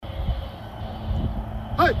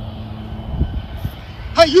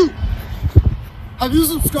Hey, you! Have you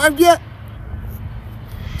subscribed yet?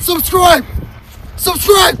 Subscribe!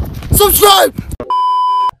 Subscribe! Subscribe!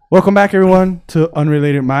 Welcome back, everyone, to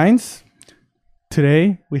Unrelated Minds.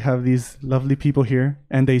 Today, we have these lovely people here,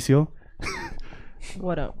 and Daisio.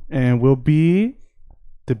 What up? And we'll be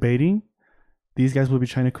debating. These guys will be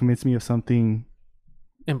trying to convince me of something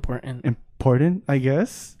important, I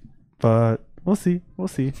guess. But we'll see. We'll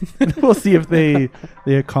see. We'll see if they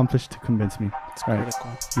accomplish to convince me. It's All right. critical.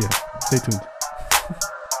 Yeah. Stay tuned.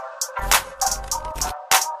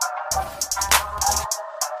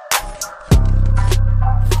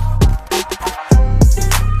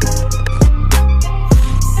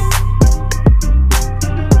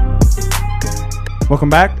 Welcome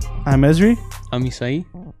back. I'm Esri. I'm Isai.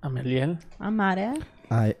 I'm Eliel. I'm Mara.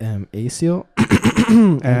 I am Acio.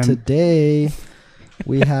 And And today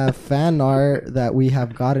we have fan art that we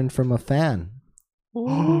have gotten from a fan.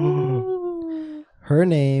 Her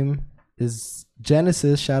name is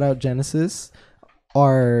Genesis. Shout out Genesis.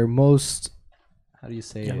 Our most, how do you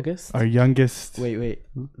say Youngest? our youngest, it? Wait.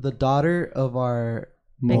 The daughter of our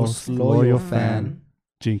most most loyal loyal fan, fan.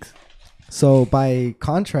 Jinx. So by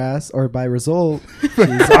contrast or by result,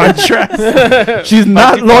 She's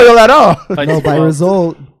not loyal at all. By no, by default,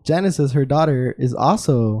 result, Genesis, her daughter, is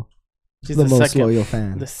also she's the most second, loyal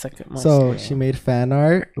fan. The second most So loyal. she made fan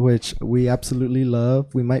art, which we absolutely love.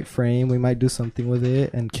 We might frame, we might do something with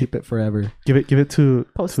it and keep it forever. Give it to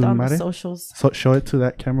Post to on Mare. the socials. So show it to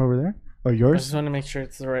that camera over there, or I yours. just want to make sure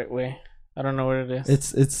it's the right way. I don't know what it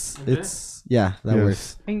is. It's yeah, that Yes.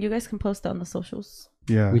 works. And you guys can post it on the socials.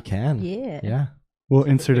 Yeah, We can. Yeah. Yeah. we'll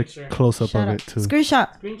insert a picture. close up Shout of out. it too.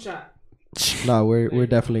 Screenshot. Screenshot. No, we're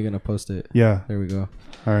definitely gonna post it. Yeah. There we go.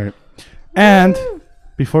 All right. And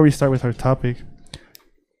before we start with our topic,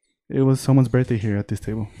 it was someone's birthday here at this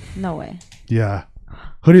table. No way. Yeah.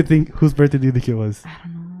 Who do you think? Whose birthday do you think it was? I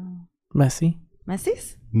don't know. Messi.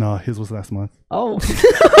 Messi's? No, his was last month. Oh.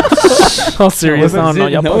 Oh, serious? I don't know.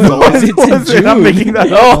 Ya No, pasó. it's in June. I'm making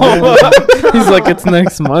that up. Oh, he's like, it's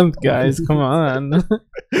next month, guys. Come on.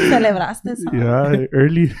 Celebraste. ¿sabes? Yeah,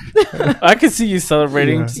 early. I could see you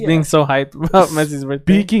celebrating, Yeah. just being so hyped about Messi's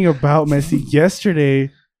birthday. Speaking about Messi,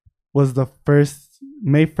 yesterday was the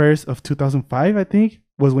May 1st of 2005, I think,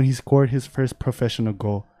 was when he scored his first professional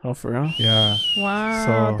goal. Oh, for real? Yeah. Wow.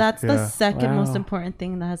 So, That's yeah. the second most Wow. important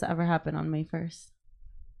thing that has ever happened on May 1st.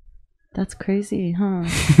 That's crazy, huh?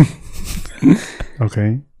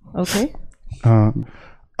 Okay. Okay. Oh!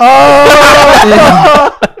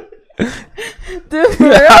 Dude,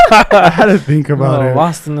 I had to think about it.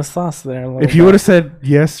 Lost in the sauce there. a little If you bit. would have said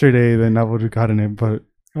yesterday, then I would have gotten it. But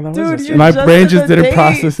Well, that was Dude, yesterday. you my just brain said just the didn't date.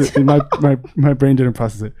 process it. My brain didn't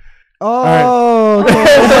process it. Oh, this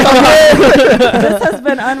has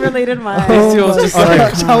been Unrelated Minds. This feels just my like-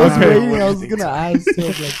 gosh, I was Okay. waiting. I was gonna ask. I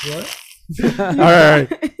was like, what? All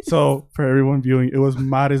right. So for everyone viewing, it was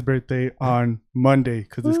Mare's birthday on Monday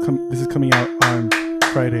because this is coming out on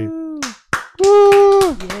Friday.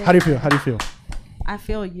 Yeah. How do you feel? How do you feel? I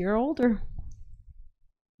feel a year older.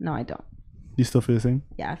 No, I don't. You still feel the same?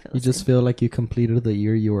 Yeah, I feel. You the just same. feel like you completed the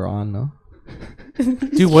year you were on, no?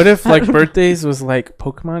 Dude, what if like birthdays was like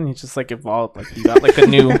Pokemon? You just like evolved, like you got like a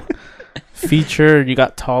new feature, you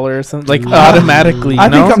got taller or something, like automatically. You I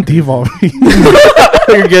know? think I'm devolving.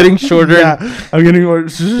 You're getting shorter. Yeah, I'm getting more.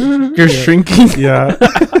 You're shrinking. Yeah.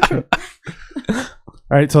 All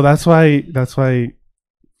right. So that's why.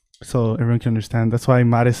 So everyone can understand. That's why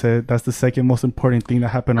Mare said that's the second most important thing that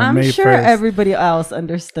happened on I'm May sure 1st. everybody else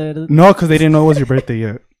understood. No, because they didn't know it was your birthday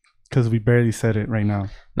yet. Because we barely said it right now.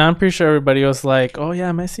 Now I'm pretty sure everybody was like, "Oh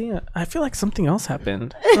yeah, Messi." I feel like something else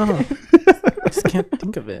happened. Oh, I just can't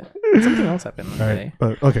think of it. Something else happened on the All right. day.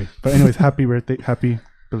 But okay. But anyways, happy birthday. Happy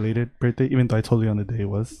belated birthday. Even though I told you on the day it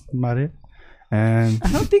was Mare. And I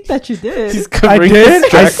don't think that you did He's I covering did. his I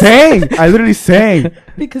tracks. sang. I literally sang.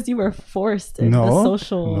 because you were forced in No, the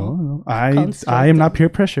social. No. I construct am not of- peer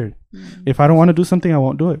pressured. If I don't want to do something, I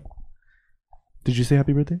won't do it. Did you say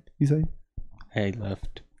happy birthday? You say? I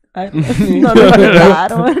left. Not even a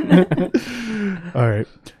bad one. All right.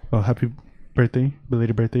 Well, happy birthday,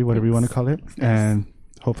 belated birthday, whatever you want to call it, and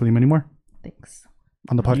hopefully many more Thanks.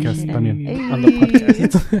 on the podcast. Hey. También. Hey. On the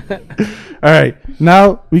podcast. All right.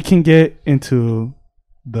 Now we can get into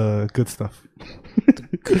the good stuff.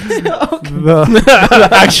 the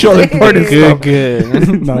actual important stuff.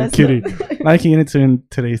 Good. No, I'm Let's kidding. not- Now I can get into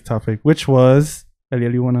today's topic, which was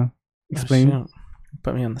Eliel, you want to explain? Oh, shit.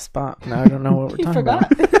 Put me on the spot. Now I don't know what we're He talking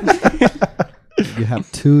forgot. about. You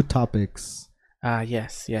have two topics.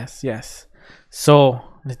 Yes. So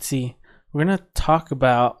let's see. We're gonna talk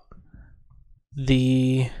about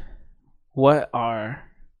what are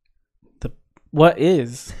the what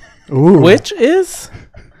is Ooh. which is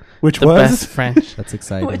Which the was? best French That's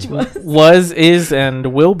exciting. Which was was, is,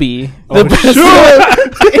 and will be Oh,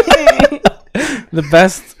 the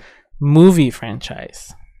best movie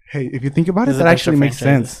franchise. Hey, if you think about it, There's that a bunch actually of makes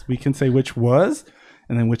franchises. sense. We can say which was,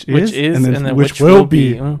 and then which Which is, is, and then which will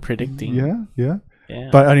be. Predicting. Yeah, yeah. Yeah.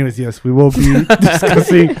 But anyways, yes, we will be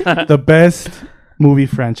discussing the best movie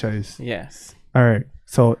franchise. yes. All right.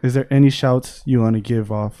 So, is there any shouts you want to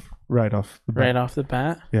give off right off the bat? Right off the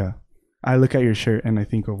bat. Yeah. I look at your shirt and I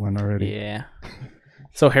think of one already. Yeah.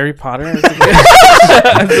 So Harry Potter is a big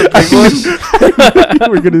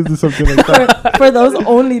one. We're gonna do something like that. for those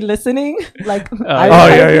only listening, like Oh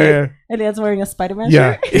yeah. Elian's wearing a Spider-Man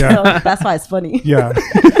Yeah, shirt. yeah. So that's why it's funny. Yeah.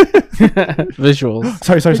 Visuals.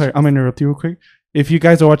 Sorry. I'm gonna interrupt you real quick. If you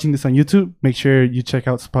guys are watching this on YouTube, make sure you check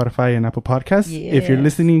out Spotify and Apple Podcasts. If you're Yes.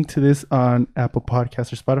 listening to this on Apple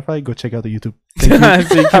Podcasts or Spotify, go check out the YouTube. So you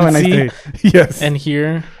Have a can nice see day. Yes. and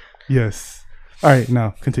hear. Yes. All right,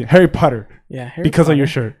 now continue. Harry Potter, Yeah. Harry because of your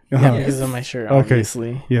Potter. shirt. Yeah, Uh-huh. because of my shirt, Okay.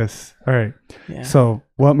 obviously. Yes. All right. Yeah. So,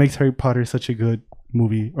 what makes Harry Potter such a good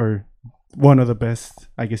movie, or one of the best,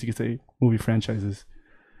 I guess you could say, movie franchises?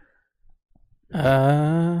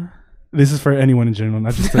 This is for anyone in general,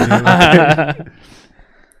 not just I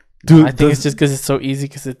Dude, think it's just because it's so easy.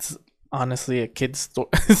 Because it's honestly a kid's story.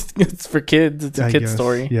 It's for kids. It's a I kid's guess,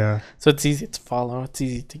 story. Yeah. So it's easy to follow. It's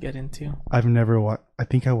easy to get into. I've never watched. I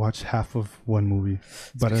think I watched half of one movie,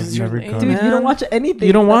 but I've because you're never lame. gone. Dude, you Man. don't watch anything.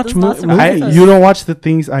 You don't that watch does not mo- surprise movies. us. You don't watch the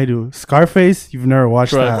things I do. Scarface, you've never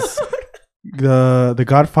watched Drugs. that. The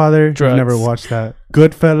Godfather, Drugs. you've never watched that.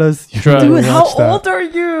 Goodfellas, you've Drugs. never Dude, how watched that. old are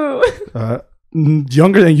you?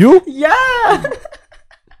 Younger than you? Yeah.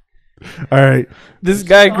 All right. This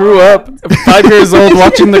guy grew up 5 years old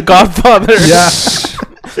watching The Godfather. Yeah.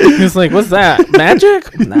 He was like, "What's that?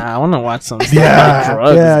 Magic? Nah, I want to watch some stuff Yeah, about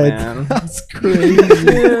drugs, yeah, man. That's crazy.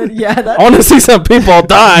 Dude, yeah. I That, want to see some people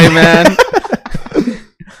die, man.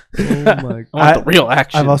 Oh my I want the real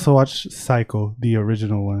action." I've also watched Psycho, the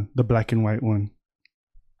original one, the black and white one.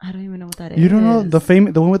 I don't even know what that is. You don't know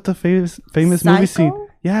the one with the famous movie scene? Psycho?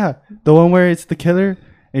 Yeah, the one where it's the killer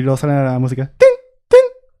and luego sale la música. Ting, ting,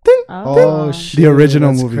 ting. Oh shit. The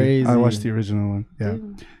original that's movie. Crazy. I watched the original one. Yeah,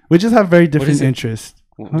 Dude. we just have very different is it? interests.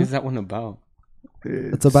 What Huh? is that one about?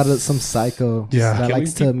 It's about some psycho Yeah. that Killing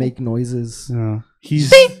likes to people? make noises. No,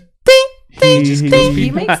 he's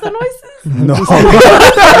He makes the noises. no.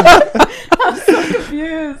 I'm so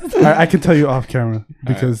confused. I can tell you off camera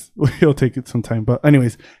because it'll take it some time. But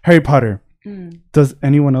anyways, Harry Potter. Does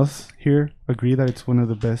anyone else here agree that it's one of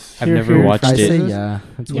the best? I've never watched I it. say yeah.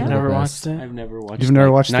 It's Yeah. one of the Never best. watched it. I've never watched. You've never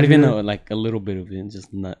like, watched not it even either? like a little bit of it. Just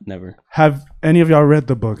never. Have any of y'all read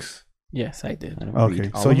the books? Yes, I did. I don't Okay,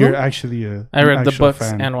 read. so of you're them? actually a. I read the actual books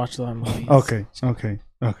fan. and watched the movies. Okay.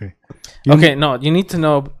 Okay, no, you need to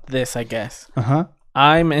know this, I guess. Uh huh.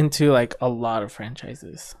 I'm into like a lot of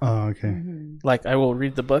franchises. Oh, okay. Like I will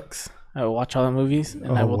read the books, I will watch all the movies,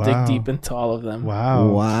 and I Oh, will wow. dig deep into all of them. Wow.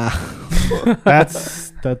 Wow.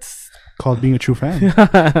 That's called being a true fan.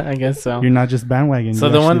 I guess so. You're not just bandwagon. So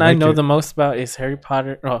you the actually one I like know it. the most about is Harry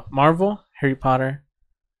Potter, Marvel, Harry Potter,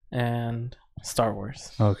 and Star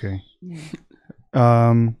Wars. Okay.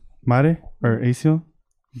 Mare or Acio,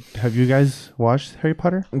 have you guys watched Harry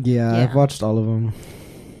Potter? Yeah, Yeah. I've watched all of them.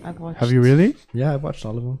 I've watched. Have you really? Yeah, I've watched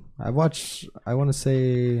all of them. I watched. I want to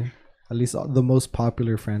say at least the most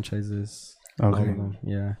popular franchises. All Okay. of them.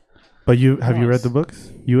 Yeah. But you have you read Nice. the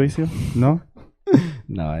books? You Acio? No?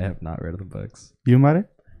 No, I have not read the books. You Mare?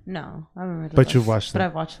 No, I haven't read. The But books, you've watched But them.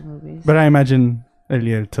 I've watched the movies. But I imagine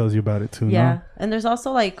Eliel tells you about it too, yeah, and there's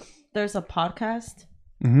also like there's a podcast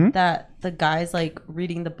no? Mm-hmm. that the guy's like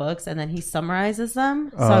reading the books and then he summarizes them.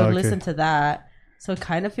 So Oh, I would okay. listen to that. So it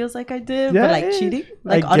kind of feels like I did, Yeah, but like cheating,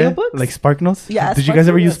 like I get- audiobooks. like SparkNotes? Yeah, Did you guys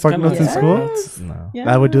ever use SparkNotes. SparkNotes in That's school? kinda Yes. No.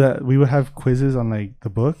 Yeah. I would do that. We would have quizzes on like the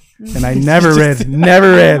book, and I never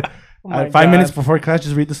read. Oh my 5 minutes God. before class,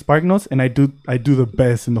 just read the SparkNotes, and I do the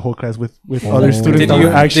best in the whole class with Oh. other students. Did that you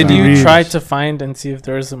would actually did you read. try to find and see if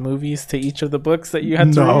there was movies to each of the books that you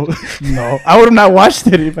had to No, read? no, I would have not watched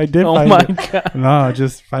it if I did. Oh find my it. god! No,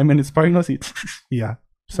 just 5 minutes SparkNotes. Yeah,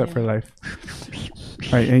 set Yeah. for life.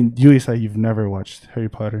 All right, and you said you've never watched Harry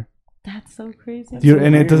Potter. That's so crazy. You, so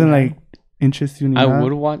and it weird, doesn't man. like interest you. I nada?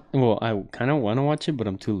 would watch. Well, I kind of want to watch it, but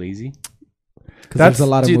I'm too lazy. Because That's- there's a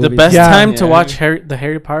lot of Dude, the movies. best Yeah. time to Yeah. watch the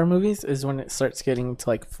Harry Potter movies is when it starts getting to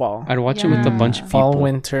like fall. I'd watch it with a Yeah. bunch of people. Fall,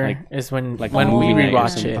 winter Like, is when like when we movie night or rewatch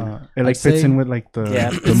something. it. It like I'd fits say- in with like the Yeah,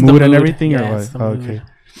 the it's mood and everything, Yeah, or it's what? the Oh, mood. okay.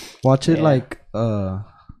 Watch it Yeah. like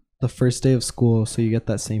the first day of school, so you get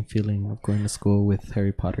that same feeling of going to school with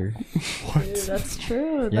Harry Potter. Dude, that's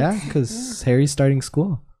true. Yeah, because Harry's starting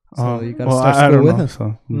school. So you gotta well, start I school don't with know. him.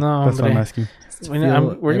 So No, that's what I'm hombre. asking. We're Feel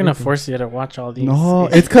gonna everything. force you to watch all these. No,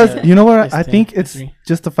 it's because you know what? I history- think it's history.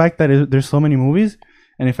 just the fact that there's so many movies,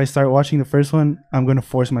 and if I start watching the first one, I'm gonna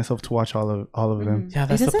force myself to watch all of them, Yeah, It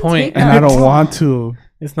that's the doesn't point. take and that I don't long. want to.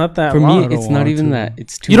 It's not that For long. me, don't it's not want even to. that.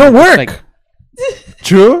 It's too. You don't much. work. Like,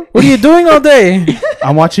 True. What are you doing all day?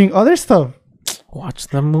 I'm watching other stuff. Watch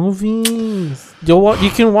the movies. You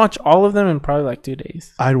can watch all of them in probably like 2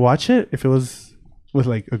 days. I'd watch it if it was with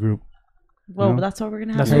like a group. Well, No. that's what we're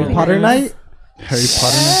gonna have. That's Harry what- Potter night. Harry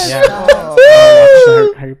Potter. Yeah.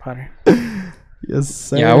 Watch Harry Potter Yes,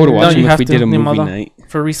 sir. yeah, I would watch No, you them if have we to, did a movie Nimalo. night.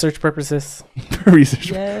 for research purposes. For research.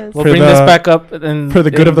 Yes. We'll For bring this the- back up and For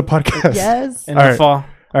the good of the podcast. Yes. in All the right. fall.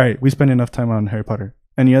 All right, we spent enough time on Harry Potter.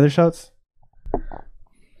 Any other shouts?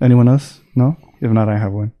 Anyone else? No. If not, I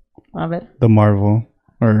have one. A ver. The Marvel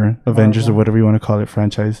or Avengers or Marvel. whatever you want to call it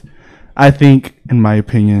franchise. I think, in my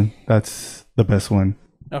opinion, that's the best one.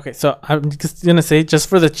 Okay, so I'm just gonna say, just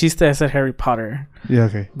for the chiste, I said Harry Potter, Yeah.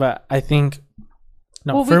 Okay. but I think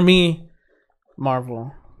Well, for me,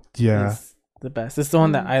 Marvel Yeah. is the best. It's the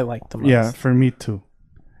one that I like the most. Yeah. For me too.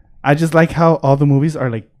 I just like how all the movies are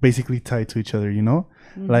like basically tied to each other. You know,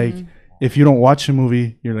 like if you don't watch a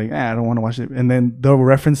movie, you're like, I don't want to watch it, and then they'll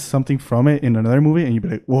reference something from it in another movie, and you'll be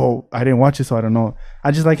like, whoa, I didn't watch it, so I don't know.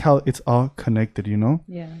 I just like how it's all connected. You know.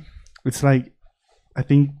 Yeah. It's like I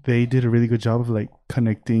think they did a really good job of like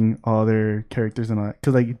connecting all their characters and all that.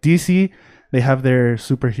 Cause like DC, they have their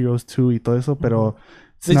superheroes too, y todo eso, pero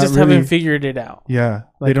it's They not just really, haven't figured it out. yeah,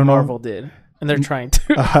 Like they don't Marvel did, and they're trying to.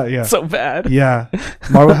 know. Yeah, So bad. yeah.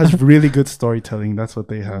 Marvel has really good storytelling. That's what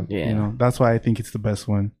they have. Yeah. You know, that's why I think it's the best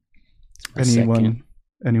one. A second.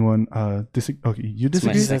 Anyone? Okay, you It's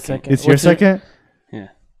my disagree? second. It's your What's your- second. Yeah.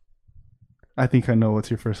 I think I know what's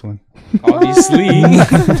your first one. Obviously.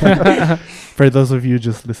 For those of you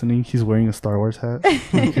just listening, he's wearing a Star Wars hat.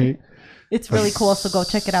 Okay. It's really cool. So go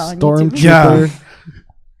check it out on Stormtrooper. YouTube. Yeah.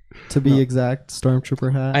 To be exact,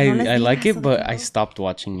 Stormtrooper hat. I like it, but I stopped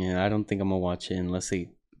watching it. I don't think I'm gonna watch it unless they.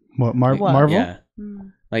 What? What? Marvel? Yeah.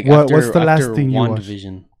 Mm. Like What's the last after thing you watched?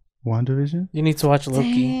 WandaVision. WandaVision? You need to watch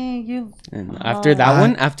Loki. Dang, you. And Oh. after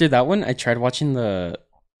that one, I tried watching the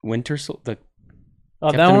Winter the Oh,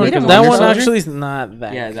 Captain that one. America That Winter one Soldier? actually is not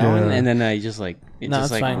that. yeah, that Yeah. one, and then I just like it No,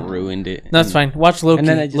 just it's like fine. ruined it. That's And fine. Watch Loki. And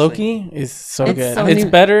then I just, Loki is so It's good. so It's new.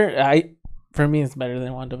 better. For me, it's better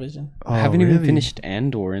than WandaVision. Oh, I haven't even really? finished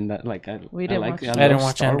Andor, and that like We I didn't like watch I, it. I didn't love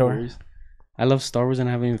watch Star Andor. Wars. I love Star Wars, and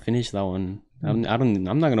I haven't even finished that one. I'm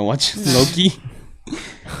not gonna watch Loki.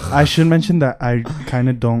 I should mention that I kind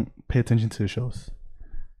of don't pay attention to the shows.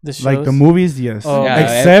 The shows. Like the movies, yes. Oh, Yeah,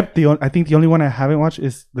 Except I think the only one I haven't watched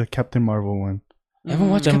is the Captain Marvel one. I haven't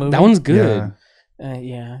watched The Cap- movie? that one's good. Yeah, That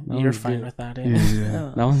you're one's fine good. without it. Yeah,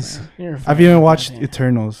 yeah. That one's. You're fine I've even without watched it.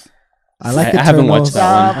 Eternals. I like I haven't watched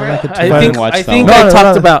Eternals. that one. I like But I Eternals. think watched I that think one. I No,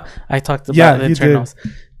 talked no. about the Yeah, you did. Eternals.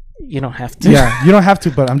 You don't have to. Yeah, you don't have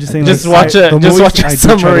to, but I'm just saying. Just like, watch it. the Just movies, watch a I do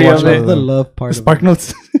try to summary watch of all it. I love the them. love part The of Spark it.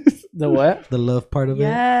 Notes. The what? The love part of it.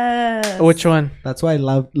 Yes. Which one? That's why I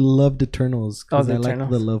loved Eternals. Because the I like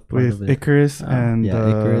Eternals. the love part With of it. Icarus and Yeah,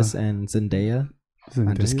 Icarus and Zendaya.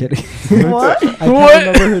 I'm just Zendaya? kidding. What? I can't What?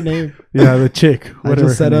 remember her name. Yeah, the chick. I Whatever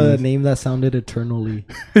just said her a name is. name that sounded eternally.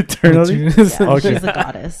 Eternally. Yeah, Okay. she's a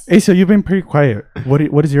goddess. Hey, so you've been pretty quiet.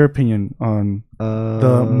 What is your opinion on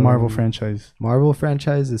the Marvel franchise? Marvel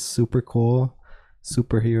franchise is super cool.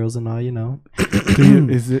 Superheroes and all, you know.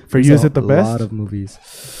 Is it for you? Is it the A best, lot of movies.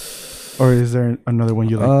 or is there another one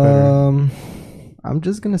you like better? I'm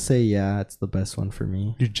just gonna say it's the best one for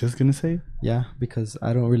me. You're just gonna say? Yeah, because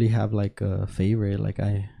I don't really have like a favorite. Like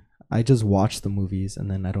I just watch the movies and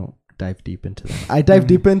then I don't dive deep into them. I dive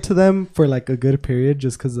deep into them for like a good period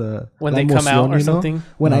just because When they come out or something.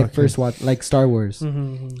 When I Okay. first watched like Star Wars,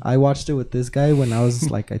 Mm-hmm. I watched it with this guy when I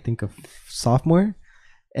was like I think a sophomore,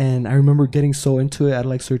 and I remember getting so into it. I'd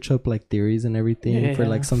like search up like theories and everything for Yeah.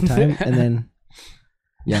 like some time, and then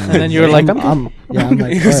And then you were like, I'm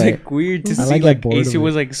like, it was alright. like weird to I see. like, Like bored of AC it.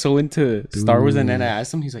 was like so into Star Wars, and then I Dude.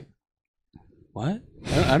 asked him, he's like, "What?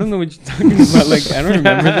 I don't know what you're talking about. Like I don't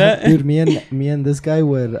remember that." Dude, me and this guy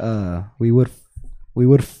would we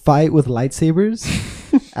would fight with lightsabers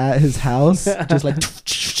at his house, just like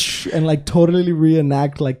and like totally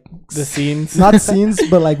reenact like The scenes. not scenes,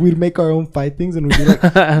 but like we'd make our own fight things, and we'd be like,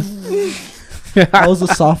 I was a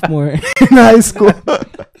sophomore in high school.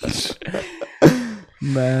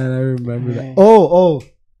 Man, I remember that. Oh.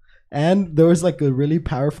 And there was like a really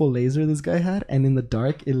powerful laser this guy had, and in the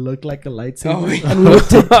dark it looked like a lightsaber. Oh, yeah. And we would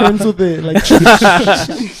take turns with it. Like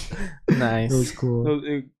Nice. it was cool. No,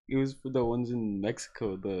 it was for the ones in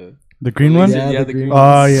Mexico. The green one? Yeah, Yeah, the the green green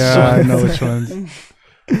Oh ones. yeah, I know which ones.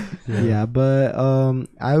 Yeah, but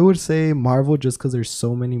I would say Marvel just because there's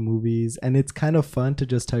so many movies, and it's kind of fun to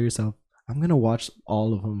just tell yourself, I'm gonna watch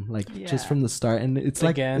all of them, like just Yeah. from the start, and it's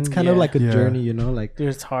like Again, it's kind of yeah. like a Yeah. journey, you know, like Dude,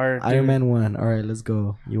 it's hard. Iron dude. Man 1. All right, let's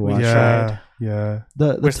go. You watch. Yeah, yeah.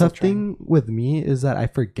 The We're still tough thing with me is that I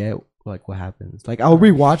forget like what happens. Like I'll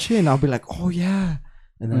rewatch it and I'll be like, oh yeah,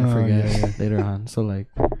 and then I Oh, forget yeah. later on. So like,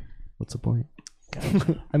 what's the point?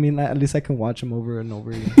 I mean, at least I can watch them over and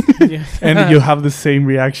over again. Yeah. And you have the same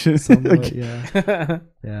reaction. Somewhat, yeah,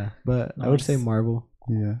 yeah. But I would say Nice. Marvel.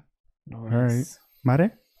 Yeah. Nice. All right.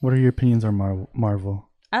 Mare, what are your opinions on Marvel?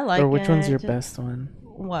 I like Or which one's your just- best one?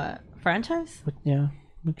 What franchise? Yeah.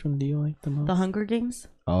 Which one do you like the most? The Hunger Games.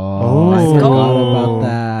 Oh, I Let's forgot go. about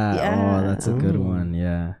that. Yeah. Oh, that's a good Ooh. one.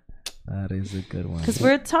 Yeah, that is a good one. Because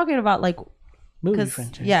we're talking about like, Movie because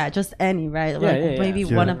franchise. yeah, just any right, Yeah, like yeah, yeah. maybe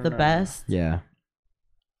Yeah. one No, of no, the no. best. Yeah,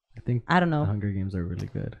 I think I don't the know. Hunger Games are really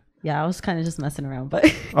good. Yeah, I was kind of just messing around, but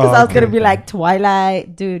because Oh, I was gonna okay, be okay. like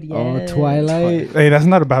Twilight, dude. Yeah. Oh, Twilight. Hey, that's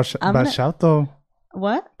not about I'm bad not- shout though.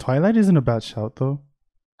 What? Twilight isn't a bad shout though.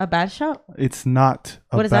 A bad shout? It's not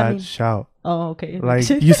a What does that bad mean? shout. Oh, okay. Like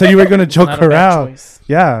you said, you were gonna joke Not a bad around. choice.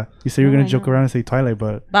 Yeah, you said you were Oh, gonna I joke know. around and say Twilight,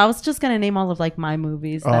 but But I was just gonna name all of like my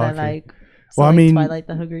movies that Oh, I okay. like. So, Well, I like, mean- Twilight,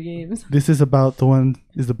 The Hunger Games. this is about the one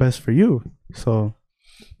is the best for you. So,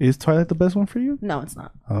 is Twilight the best one for you? No, it's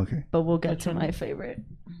not. Okay. But we'll get Which to one? my favorite.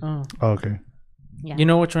 Oh. Okay. Yeah. You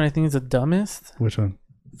know which one I think is the dumbest? Which one?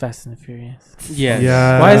 Fast and the Furious. Yeah.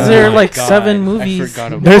 Yeah. Why is there Oh my like God, 7 I movies?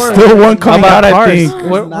 forgot about There's that. still one coming About out, I cars. think.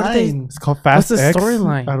 What are they? Nine. It's called Fast What's the X.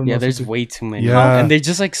 storyline? I don't Yeah, know. there's something- way too many. Yeah. And they're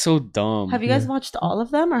just like so dumb. Have you guys watched all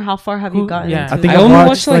of them, or how far have you Who- gotten? yeah. into I think I I only watched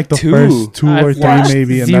watched, like like, the 2. first 2 or I've 3 watched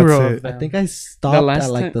maybe, and 0 that's of it. them. I think I stopped last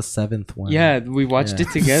at like time- the 7th one. Yeah, we watched Yeah.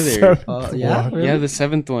 it together. Yeah. Wow. Yeah, the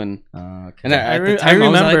 7th one. Okay. And I at the re- time, I I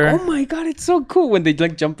was like, remember. "Oh my god, it's so cool!" When they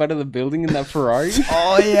like jump out of the building in that Ferrari.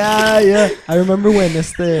 Oh yeah, yeah. I remember when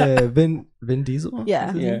it's the Vin Diesel. Yeah.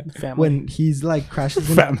 Is his Yeah. name? Family. When he's like crashes,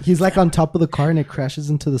 Family. he's like on top of the car and it crashes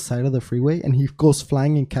into the side of the freeway, and he goes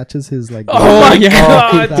flying and catches his like. Oh my yeah.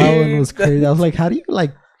 god, that dude. one was crazy. I was like, how do you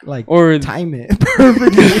like Or time it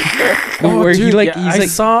perfectly? where he dude, like yeah, he's I like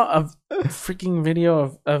saw a freaking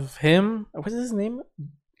video of him. What's his name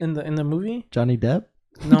in the movie? Johnny Depp.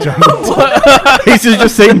 No. He's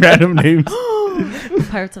just saying random names.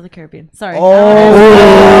 Pirates of the Caribbean. Sorry.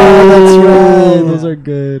 Oh, that's right. Those are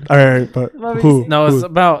good. All right, but What were you who? saying? No, it's Who?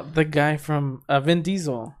 about the guy from Vin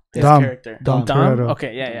Diesel. His Dom. character. Dom Toretto.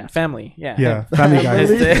 Okay, yeah. Family. Yeah. Yeah, him. Family Guy.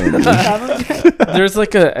 There's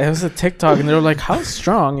like it was a TikTok and they were like, how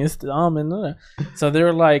strong is Dom? And so they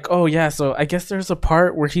were like, oh yeah, so I guess there's a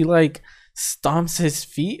part where he like stomps his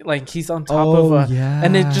feet, like he's on top of a, yeah.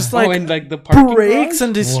 and it just oh, like and like the parking breaks garage?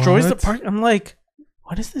 and destroys the What? park. I'm like,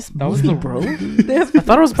 what is this That was movie, the- bro? I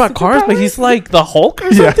thought it was about cars, but he's like the Hulk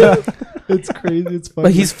or something. Yeah. It's crazy. It's funny.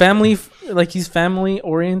 But he's family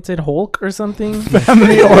oriented Hulk or something.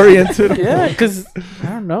 Family oriented. Yeah, because I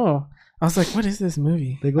don't know. I was like, what is this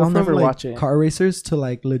movie? They go I'll from never like watch it. car racers to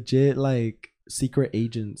like legit like secret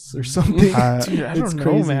agents or something. Dude, I It's don't know,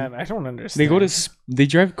 crazy. man. I don't understand. They go to they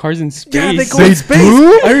drive cars in space. Yeah, they go They in space.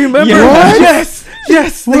 do? I remember. Yeah.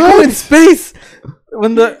 Yes, they go in space.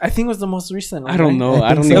 When I think it was the most recent. I don't right? know.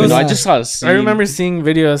 I I don't think even so. know. I just saw a scene. I remember seeing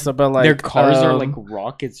videos about like their cars are um, like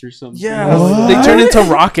rockets or something. yeah, What? they turn into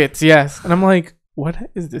rockets. Yes, and I'm like, what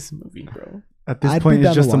is this movie, bro? At this I'd point, be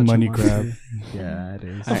it's down to just a watch money them, grab. honestly. Yeah, it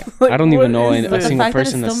is. Like, I don't even what know is a But this? the single fact that it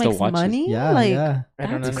person that still still makes watches. money, Yeah, like yeah. I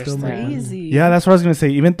don't that's understand. crazy. Yeah, that's what I was gonna say.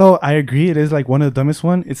 Even though I agree, it is like one of the dumbest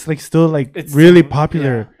one. It's like still like It's really so-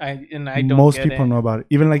 popular. yeah, I don't Most get people it. know about it.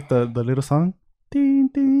 Even like the little song. Ding,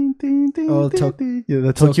 ding, ding, ding, Oh, ding, ding. Yeah,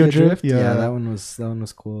 the Tokyo Drift. Yeah, Yeah, that one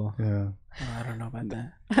was cool. yeah. Oh, I don't know about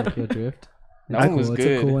that. Tokyo Drift. That one was It's a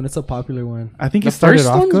cool good. one. It's a popular one. I think The it started first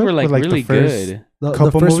off ones good were like with, really the first good. The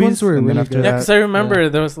couple first movies, ones were and then really after good. Yeah, that- because I remember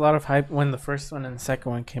there was a lot of hype when the first one and the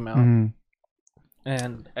second one came out, Mhm.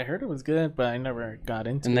 and I heard it was good, but I never got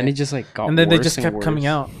into And it. then it just like got and then they worse just and kept coming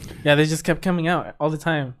worse. out. Yeah, they just kept coming out all the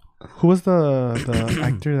time. Who was the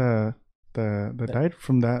actor that died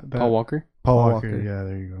from that? Paul Walker. Paul Paul Walker. Walker. Yeah,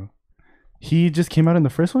 there you go. He just came out in the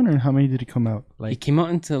first one, or how many did he come out? He came out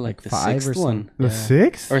into like the 5 or sixth something. one The Yeah.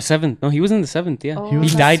 sixth? or 7th. No, he was in the 7th. Yeah, Oh, He was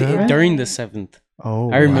he in died seven? during the 7th.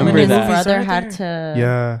 Oh, I remember When his that. brother Right had there. to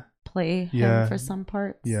Yeah, play him Yeah. for some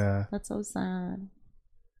parts. yeah, That's so sad.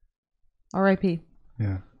 R.I.P.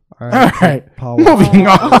 yeah. All All right, Paul moving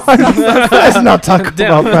Walker. on. Let's not talk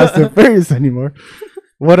Damn. about Fast and Furious anymore.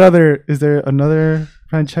 What other? Is there another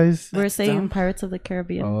franchise? We're saying dumb. Pirates of the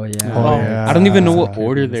Caribbean. Oh yeah. Oh, yeah. I don't even know what Ah,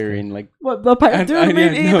 order that's they're good. in. Like, What the Pirates? I Dude, me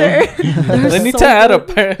didn't know. neither. They need to add a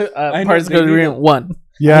I know Pirates of the they need Caribbean to- 1.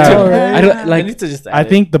 Yeah. alright. I don't I like. need to just. I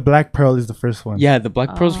think the Black Pearl is the first one. Yeah, the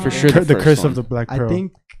Black Pearl's for Oh. sure. The The, Curse first of the one. Black I Pearl.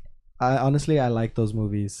 think I honestly I like those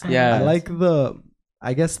movies. Yeah. I like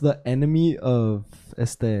I guess the enemy of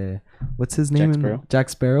what's his name? Jack Sparrow? Jack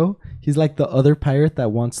Sparrow. He's like the other pirate that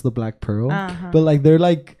wants the Black Pearl. Uh-huh. But like they're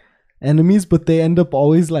like enemies, but they end up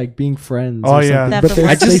always like being friends. Oh, or yeah. something. They have But to they,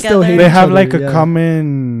 work they still together. hate They each have other, like a yeah.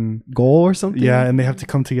 common. goal or something. Yeah, and they have to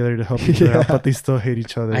come together to help each other Yeah. out, but they still hate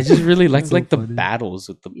each other. I just really like So the funny. battles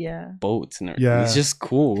with the Yeah. boats and everything. Yeah. It's just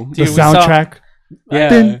cool. the Dude, we saw- soundtrack. Yeah.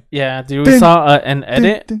 Dun, Yeah, dude, we Dun, saw an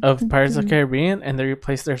edit dun, of dun, Pirates of dun. the Caribbean, and they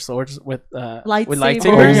replaced their swords with Lightsabers.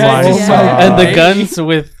 lightsabers, Oh my God. and the guns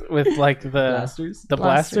with like the Blasters.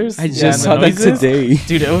 blasters. I Yeah, just and saw the that noises. today.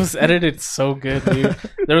 Dude, it was edited so good, dude.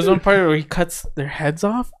 There was one part where he cuts their heads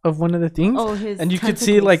off of one of the things, Oh, his and you could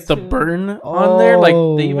see like the tentacles, too. burn on there. Like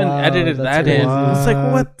Oh, they even wow, edited that's that in. crazy. I was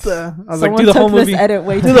like, what the? I was Someone like, do the whole took this movie. edit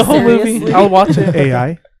way Do too the whole movie. seriously. I'll watch it.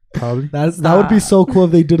 AI, probably. That would be so cool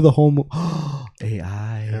if they did the whole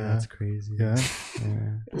AI. Yeah. That's crazy. Yeah.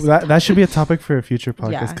 Yeah. That should be a topic for a future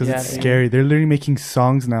podcast Yeah. because Yeah, it's dude. scary. They're literally making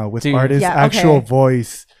songs now with Dude. artists' Yeah, actual okay.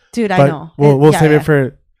 voice. Dude, I But know. we'll Yeah, save yeah. it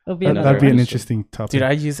for It'll be Another that'd be an episode. interesting topic. Dude,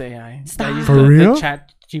 I use AI. Stop. I use For the real?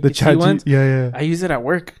 Chat GPT the chat, ones. yeah. I use it at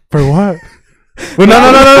work. For what? Well,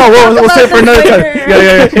 no. We'll save it for another time. Later.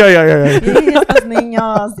 Yeah. Estos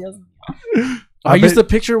niños, Dios mío. I I use bet- the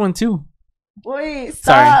picture one too. Wait,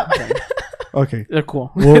 Sorry. stop. Okay, They're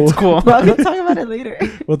cool. Whoa. It's cool. We'll go talk about it later.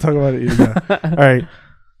 we'll talk about it. Yeah. All right.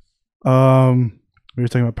 We were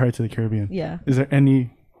talking about Pirates of the Caribbean. Yeah. Is there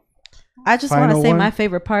any? I just want to Final say one? my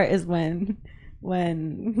favorite part is when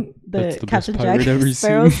That's the the Captain best pirate Jack ever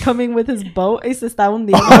Sparrow's seen. coming with his boat. Y se está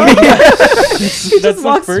hundiendo. He That's just the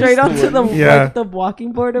walks first straight onto the one. Yeah. like, the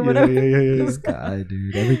walking board or Yeah, whatever. yeah. This guy,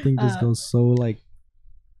 dude. Everything just goes so like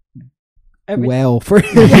Every- well for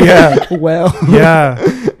him. Yeah. well. Yeah.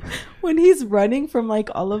 When he's running from like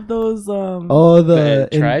all of those Oh, The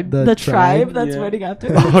tribe? the tribe that's Yeah. running after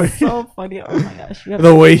him. Oh, It's so funny. Oh my gosh. You have The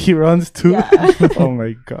to- way he runs too. Yeah. Oh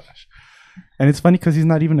my gosh. And it's funny because he's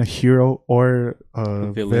not even a hero or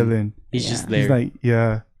a villain. He's Yeah. just He's there. like,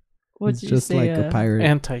 yeah, What It's did you just say? like a pirate.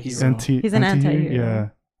 Anti-hero. He's an anti-hero. Yeah.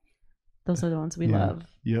 Those are the ones we Yeah. love.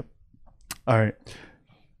 Yep. All right.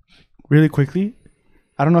 Really quickly,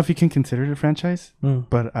 I don't know if you can consider it a franchise, Mm.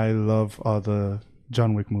 but I love all the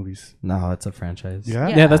John Wick movies. No, it's a franchise. Yeah.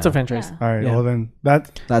 Yeah, that's a franchise. Yeah. All right. Yeah. Well then,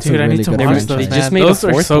 that That's Dude, a I really need to good watch franchise. those. They Man. just made Those a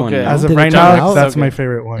are fourth so one good. now. as of Did it right come now, out? that's So my good.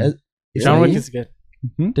 favorite one. John Wick Really? is good.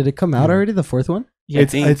 Did it come out already? The fourth one? Yeah,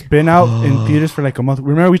 It's been out in theaters for like a month.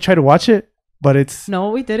 Remember we tried to watch it, but it's No,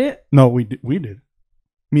 we did it. no, we did.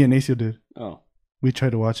 Me and Nacio did. Oh. We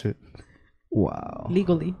tried to watch it. Wow.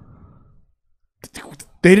 Legally.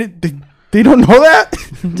 They did. They don't know that.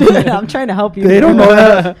 Dude, I'm trying to help you. They don't know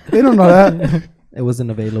that. They don't know that. It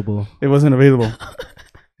wasn't available. It wasn't available.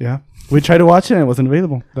 Yeah, we tried to watch it and it wasn't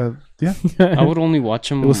available. Yeah, I would only watch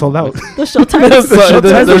them. it was sold out. The Showtime. There's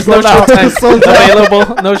Showtimes there's no are sold out. showtimes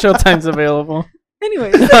available. No showtimes available.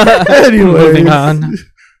 Anyway. Anyways. Moving on.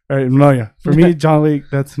 All right, no, yeah. For me, John Wick,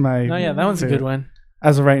 that's my. No, yeah, that one's a good one.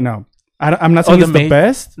 As of right now, I'm not saying the it's the Ma-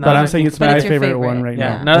 best, No, but I I'm saying think- it's But my it's your favorite favorite. one right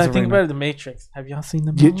Yeah. now. Now that as I of think right about now. it, The Matrix. Have y'all seen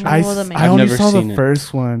The Yeah, Matrix? I, Oh, The I Matrix. only I've never saw the seen it.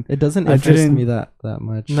 first one. It doesn't I interest didn't- me that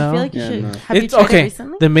much. No. I feel like you Yeah, should. no. Have you It's tried okay. it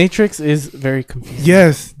recently? The Matrix is very confusing.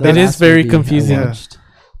 Yes, The It is last very movie I confusing. watched.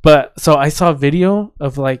 But so I saw a video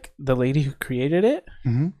of like the lady who created it.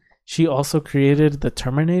 Mhm. She also created the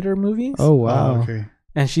Terminator movies. Oh wow. Oh, okay.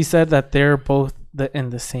 And she said that they're both in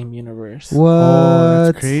the same universe. What? Oh,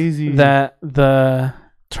 that's crazy. That the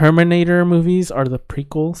Terminator movies are the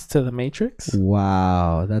prequels to the Matrix.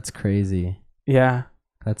 Wow, that's crazy. Yeah.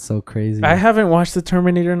 That's so crazy. I haven't watched the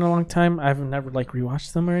Terminator in a long time. I've never like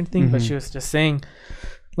rewatched them or anything, but Mhm. she was just saying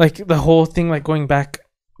like the whole thing like going back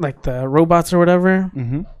like the robots or whatever,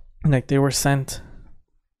 Mhm. like they were sent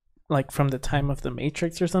like from the time of the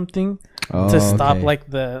Matrix or something Oh, to stop okay. like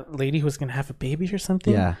the lady who was going to have a baby or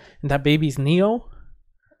something. Yeah. And that baby's Neo.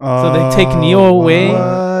 So they take Neo away.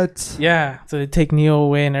 What? Yeah, so they take Neo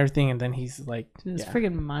away and everything, and then he's like, It's yeah.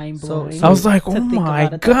 freaking mind blowing. So I was like, to oh think my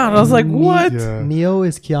about it that god! way. I was like, what? Yeah. Neo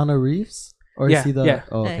is Keanu Reeves, or Yeah, is he the? yeah.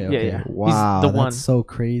 Oh, okay, Yeah, okay. yeah. He's Wow, the that's one. so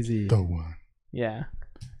crazy. The one. Yeah.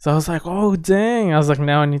 So I was like, oh dang! I was like,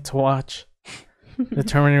 now I need to watch the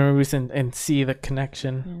Terminator movies and see the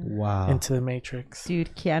connection Wow. into the Matrix.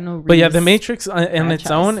 Dude, Keanu Reeves. But yeah, the Matrix on its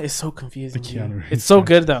franchise. own is so confusing. The dude. Keanu Reeves It's so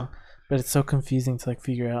good franchise. though, but it's so confusing to like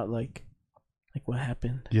figure out like what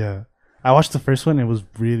happened. Yeah. I watched the first one. It was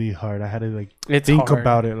really hard. I had to like It's think hard.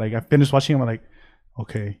 about it. Like I finished watching it. I'm like,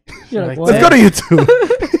 Okay. You're Like, like, Let's go to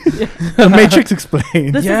YouTube. The Matrix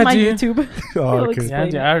explained. This Yeah, is my dude. YouTube. Oh, It'll okay. explain Yeah,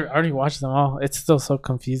 dude, it. I already watched them all. It's still so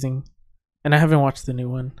confusing, and I haven't watched the new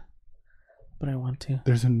one, but I want to.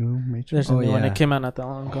 There's a new Matrix. There's a Oh, new one. yeah. It came out not that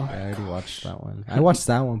long ago. I already watched that one. I watched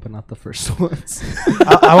that one, but not the first ones.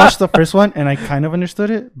 I watched the first one and I kind of understood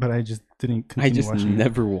it, but I just didn't I continue just watching it.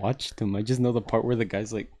 never watched them. I just know the part where the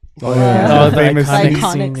guy's like, Oh, yeah. Oh, the the famous iconic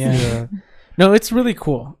Iconic scene. Yeah. Yeah. No, it's really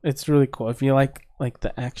cool. It's really cool. If you like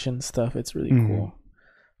the action stuff, it's really Mhm. cool.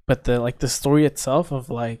 But the story itself of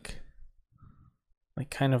like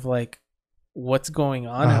kind of like what's going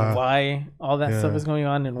on Uh-huh. and why all that stuff Yeah. is going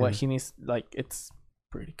on and what Yeah. he needs, like, it's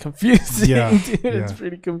pretty confusing. Yeah. Dude, it's Yeah.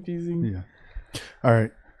 pretty confusing. Yeah. All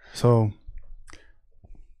right. So,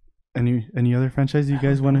 any other franchise you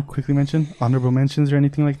guys want to quickly mention? Honorable mentions or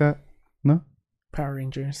anything like that? No. Power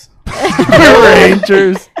Rangers.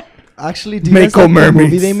 Rangers. Actually, do you guys Mako like the movie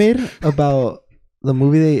mermaids. they made about the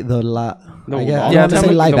movie I No, want yeah, to that say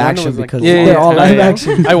one- live the one that action was like- because Yeah, they're yeah, all yeah, live yeah.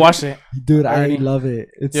 action. I watched it. Dude, I Already. love it.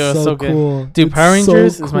 It's Yeah, so, so good. cool. Dude, It's Power so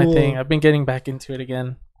Rangers is my cool. thing. I've been getting back into it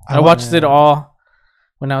again. I Oh, watched it man. all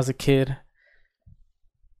when I was a kid,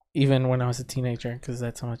 even when I was a teenager, because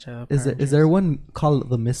that's how much I love. Is Power there, is there Rangers. one called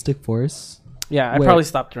the Mystic Force? Yeah, I where- probably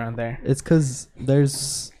stopped around there. It's because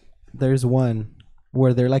there's one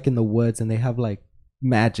where they're like in the woods and they have like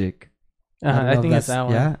magic. I love think it's that- that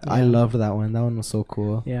one. Yeah, I loved that one. That one was so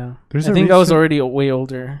cool. Yeah, There's I a think I was recent- already way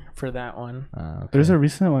older for that one. Okay. There's a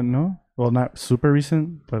recent one, no? Well, not super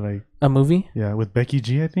recent, but like A movie? yeah, with Becky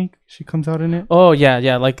G. I think she comes out in it. Oh yeah,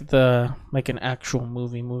 yeah, like an actual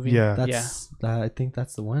movie. Yeah. That's I think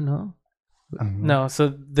that's the one, huh? I don't know. No,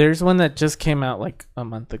 so there's one that just came out like a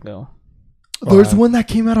month ago. There's one that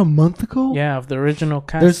came out a month ago. Yeah, of the original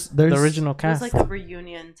cast. There's- the original It was cast. like a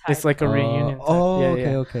reunion type. It's like a reunion. type. Oh, Yeah, okay,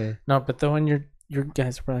 yeah. okay. No, but the one your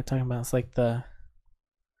guys are probably talking about is like the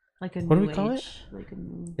like a what do new we call age, Like a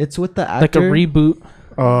new... It's with the like a actor. reboot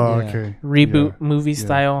Oh, Yeah. okay. reboot movie yeah.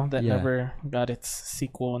 style that Yeah. never got its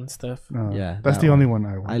sequel and stuff. Yeah, that's that the one. only one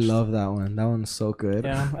I watched. I love that one. That one's so good.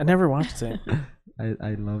 Yeah, I never watched it.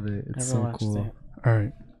 I love it. It's Never so watched cool. it. All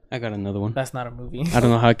right. I got another one. That's not a movie. I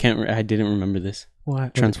don't know how I didn't remember this.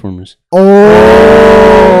 What? Transformers.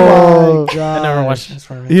 Oh my god! I never watched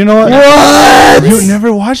Transformers. You know what? You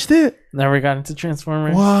never watched it? Never got into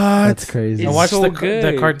Transformers. What? That's crazy. I It's watched so the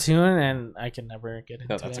good. cartoon and I can never get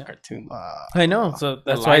into No, that's a it. cartoon. I know, so The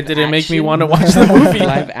that's why it live didn't make me action- want to watch the movie.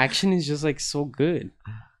 Live action is just like so good.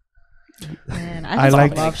 Man, I I just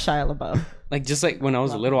like- love Shia LaBeouf. Like just like when I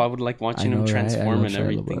was little, I would like watching I know, him right? I transform love and Shia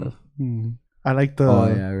everything. LaBeouf. I like the Oh,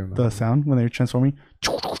 yeah, I remember. the sound when they're transforming.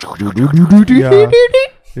 Yeah.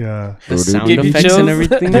 Yeah. The sound Give you effects chills. and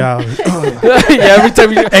everything. Yeah. Yeah, every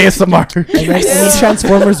time you ASMR. And then any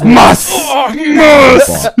Transformers Must.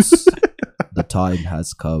 Box. The time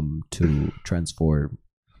has come to transform.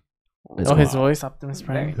 Oh, his voice, Optimus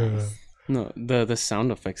Prime. Yeah. No, the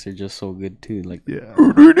sound effects are just so good too. Like Yeah.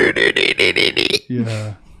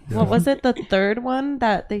 Yeah. What was it? The third one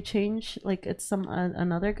that they changed? Like it's some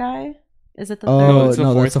another guy. Is it the Oh third? No, one? it's the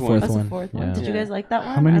no, that's the fourth one. fourth That's the one. fourth one. Yeah. Did you guys like that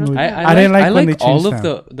one? How many don't movies- think I didn't like when they all changed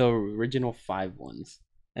of the original 5 ones,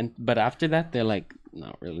 but after that they're like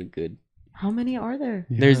not really good. How many are there?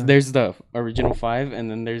 There's the original 5, and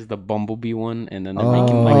then there's the Bumblebee one, and then they're Oh,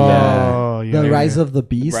 making like Oh, yeah. The Rise of the the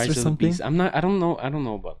Beast Rise or of the something. Beast. I don't know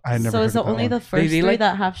about. I never. So heard is it of that only one. the first they three like-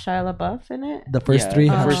 that have Shia LaBeouf in it? The first Yeah, three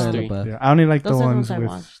the have first Shia three. LaBeouf. Yeah, I only like Those the are the ones ones I with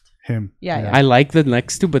watched. him. Yeah. I like the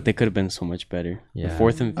next 2, but they could have been so much better. Yeah. The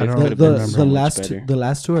 4th and I 5th don't could The, have remember been the, so the much last better. the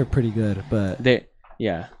last 2 are pretty good, but They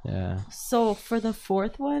yeah. yeah. So for the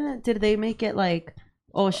fourth one, did they make it like,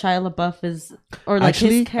 oh, Shia LaBeouf is, or like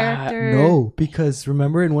Actually, his character? No, because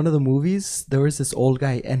remember in one of the movies there was this old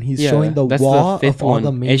guy and he's Yeah, showing the that's the wall fifth of all one.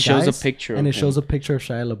 the main It shows a guys, picture and of it shows him. a picture of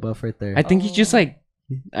Shia LaBeouf right there. I think he's just Oh. like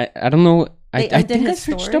I don't know. They I undid think I his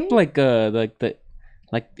searched story? up like the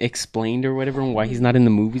like explained or whatever and why he's not in the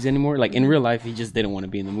movies anymore. Like in real life, he just didn't want to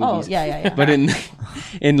be in the Oh, movies. yeah. But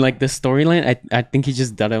in like the storyline, I think he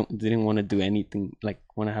just didn't want to do anything. Like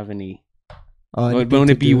want to have any. anything Want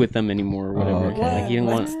to to be do- with them anymore or whatever. okay. Like he didn't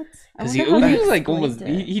want. What? I Because wonder how he they was like explained almost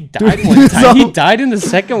it. he died one time. He died in the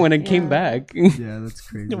second one and came Yeah. back. Yeah, that's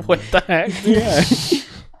crazy. What the heck? Yeah.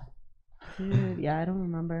 Dude, yeah, I don't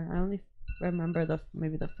remember. I only remember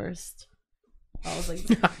maybe the first. I was like,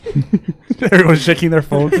 Everyone's shaking their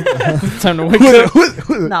phones. Time to wake up.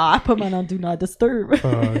 nah, I put mine on Do Not Disturb. Oh,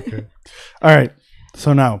 okay. All right.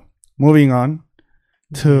 So now, moving on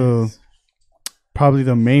to probably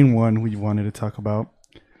the main one we wanted to talk about.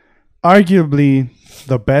 Arguably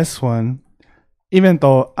the best one, even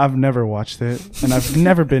though I've never watched it and I've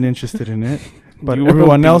never been interested in it. But You will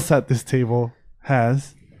everyone be. else at this table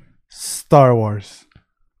has Star Wars.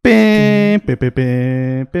 That's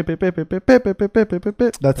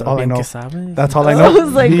all I know. That's all I know. I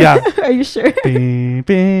was like, Yeah. are you sure? I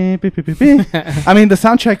mean, the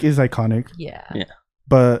soundtrack is iconic, Yeah.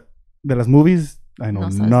 but de las movies, I know No, so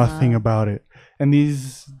it's nothing not. about it. And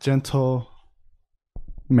these gentle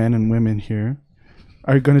men and women here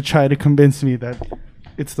are going to try to convince me that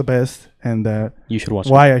it's the best and that You should watch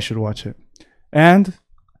it. why I should watch it. And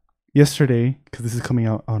yesterday, because this is coming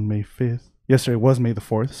out on May 5th, yesterday was May the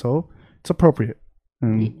 4th, so it's appropriate.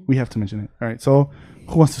 And we have to mention it. All right, so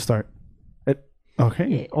who wants to start?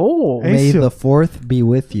 Okay. Oh. Hey, May Seal. the 4th be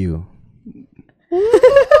with you.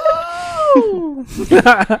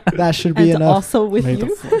 That should be And enough. also with May the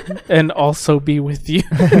you. And also be with you.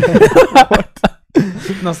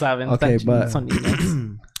 No saben. Okay, but- Son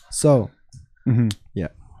niños. So, Mhm. Yeah.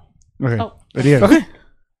 Okay. Oh. Ariel. Okay.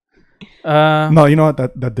 No, you know what?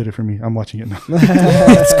 That did it for me. I'm watching it now.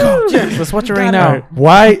 Let's go. Yes, let's watch it right All now. right.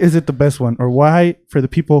 Why is it the best one? Or why, for the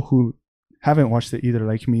people who haven't watched it either,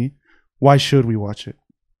 like me, why should we watch it?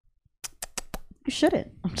 You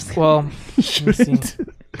shouldn't. I'm just kidding. Well, Shouldn't.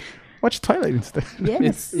 Watch Twilight instead. yes.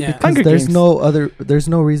 it's yeah, because Hunger there's Games. there's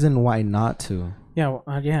no reason why not to.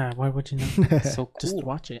 yeah. Why would you not? So cool. Just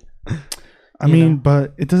watch it. I You mean, know.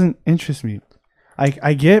 but it doesn't interest me.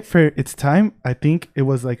 I get for its time. I think it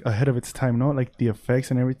was like ahead of its time, no? Like the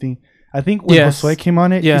effects and everything. I think when Yes. Josue came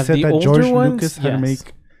on it, Yeah, he said the that older George ones, Lucas had to yes.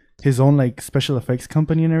 make his own like special effects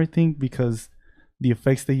company and everything because the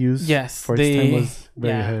effects they used Yes, for its time was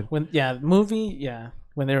very ahead.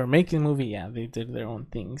 When they were making the movie, they did their own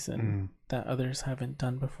things and Mm. that others haven't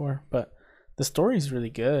done before. But the story's really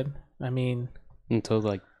good. I mean, Until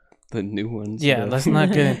like the new ones. yeah, but- let's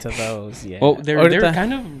not get into those. Yeah. Well, Or they're the-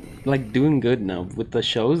 kind of like doing good now with the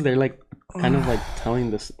shows. They're like kind of like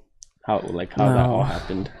telling this how that No. all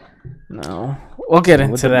happened. No, we'll get With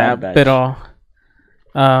into the that Bad bit Batch. all.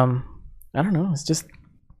 I don't know. It's just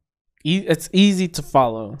it's easy to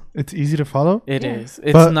follow. It's easy to follow. It Yeah. is.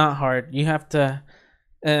 It's But- not hard. You have to,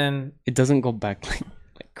 and It doesn't go back like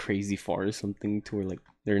crazy far or something to where like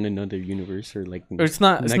they're in another universe or like. or it's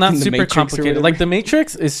not like not in the super Matrix or complicated. whatever. Like the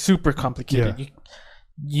Matrix is super complicated.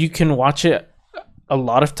 You can watch it a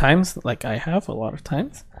lot of times, like I have a lot of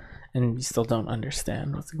times, and you still don't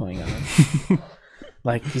understand what's going on.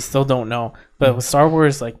 Like you still don't know. But with Star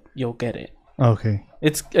Wars, like you'll get it. Okay.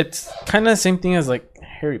 It's kind of the same thing as like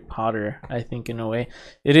Harry Potter, I think, in a way.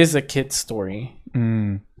 It is a kid's story.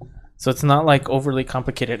 Mm. So it's not like overly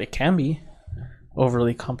complicated. It can be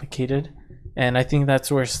overly complicated. And I think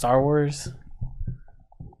that's where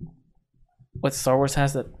what Star Wars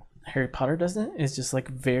has that Harry Potter doesn't is just like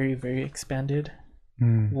very, very expanded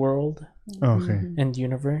Mm. world Okay. and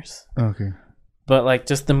universe. Okay. But like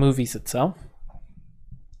just the movies itself,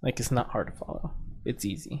 like it's not hard to follow. It's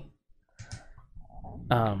easy.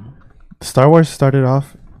 Star Wars started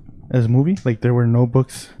off as a movie. Like there were no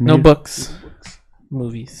books. No made? books,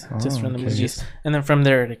 movies, just Oh, from the okay. movies, and then from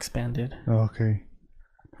there it expanded. Okay.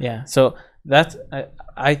 Yeah, so that's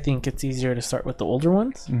I think it's easier to start with the older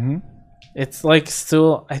ones. Mm-hmm. It's like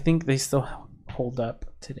still, I think they still hold up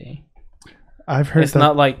today. I've heard It's that.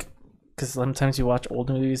 not like because sometimes you watch old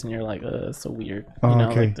movies and you're like, it's so weird. You Oh, know,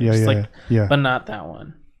 okay. like, they're Yeah. just Yeah. like, yeah. but not that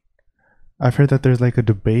one. I've heard that there's like a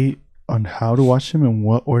debate on how to watch them and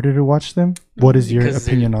what order to watch them. What is your Because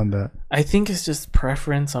opinion on that? I think it's just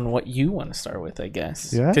preference on what you want to start with, I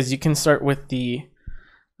guess. Yeah? Because you can start with the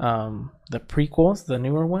prequels, the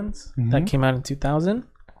newer ones that Mhm. came out in 2000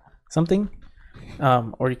 something,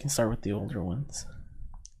 or you can start with the older ones.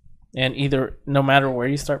 And either, no matter where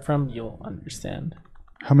you start from, you'll understand.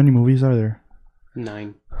 How many movies are there?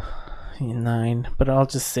 9. 9, but I'll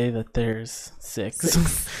just say that there's 6.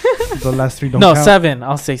 The last three don't No, count. 7.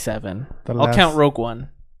 I'll say 7. The I'll count last- Rogue One.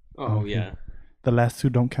 Oh Okay. yeah. The last two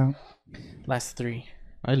don't count. Last 3.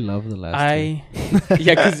 I love the last. I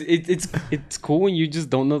Yeah, because it's cool when you just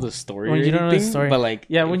don't know the story. When or you don't know the anything, story. but like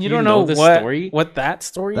yeah, when if you don't know the what story, what that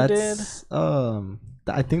story did. That's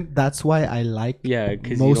I think that's why I like yeah,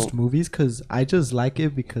 because most movies, because I just like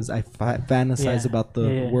it because I fantasize Yeah. about the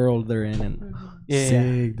Yeah. world they're in, and Yeah,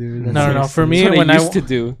 sick, dude. No, That's no, so for sick. me, That's what when I I used to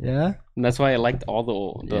do. Yeah. And that's why I liked all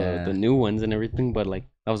the Yeah. the new ones and everything. But like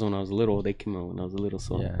that was when I was little. They came out when I was little.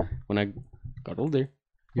 So Yeah. when I got older,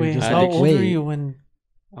 You're Wait, just how like, old wait. were you when?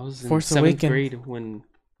 I was in Force 7th Awakens. grade when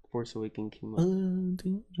Force Awakens came out.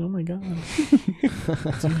 Dude, oh my god!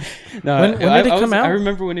 No, when did it come out? I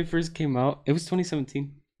remember when it first came out. It was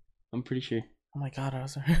 2017. I'm pretty sure. Oh my god! I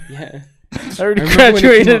was Yeah. I already I remember when it came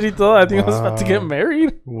graduated. out. He thought I think I was about to get Wow.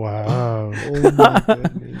 married. Wow. Oh my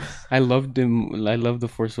goodness. I loved him. I love the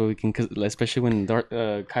Force Awakens, especially when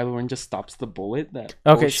Kylo Ren just stops the bullet that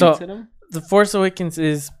Okay, shoots so at him. The Force Awakens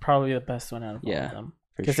is probably the best one out of all Yeah, of them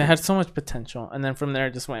for because sure. it had so much potential, and then from there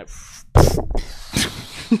it just went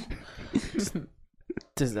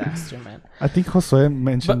disaster, man. I think Josue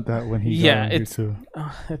mentioned that when he yeah, got on here it's- too.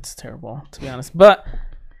 It's terrible to be honest. But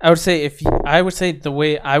I would say I would say the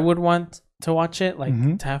way I would want to watch it, like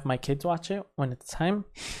Mhm. to have my kids watch it when it's time.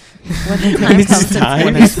 When the time it's comes, time.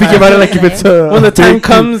 when You it's speak time about it to like if say. it's a When the time big-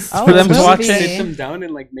 comes Oh, for them it to will watch be. it. Sit them down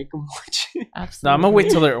and like make them watch it. Absolutely. No, I'm gonna wait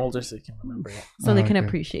till they're older so they can remember it. so they can Okay.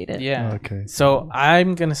 appreciate it. Yeah. Okay. So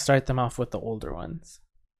I'm gonna start them off with the older ones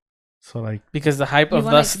So like, because the hype You of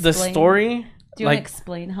wanna the explain- story. Do you want Like- to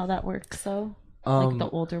explain how that works? So, like the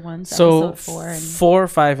older ones, So episode 4 and 4,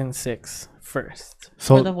 5, and 6 first.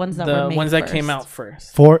 so or the ones that were The made ones that first. came out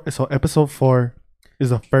first. so episode 4 is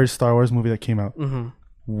the first Star Wars movie that came out. hmm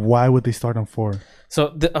Why would they start on 4?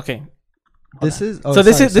 So okay. This is. Oh, So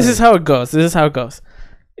this sorry, is this is sorry. how it goes. This is how it goes.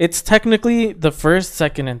 It's technically the first,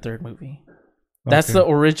 second, and third movie. That's Okay. the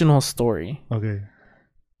original story. Okay.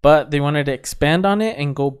 But they wanted to expand on it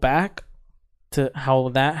and go back to how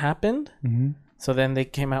that happened. Mm-hmm. So then they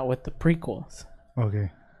came out with the prequels. Okay.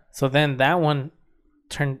 So then that one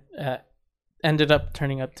ended up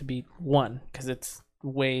turning up to be 1 because it's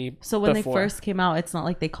way So when before. they first came out, it's not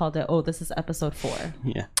like they called it, "Oh, this is episode 4."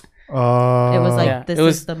 Yeah. It was like, Yeah, "This it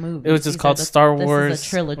was- is the movie." It was just These are called the- Star this Wars. is a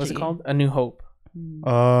trilogy. What's it called? A New Hope.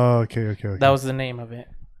 Okay. Okay. That was the name of it.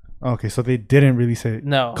 Okay. So they didn't really say it.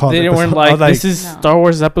 No, Called they weren't episode- I like, was like- this is No. Star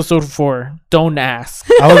Wars Episode 4. Don't ask.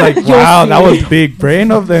 I was like, wow, that was big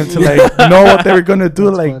brain of them to like know what they were gonna do.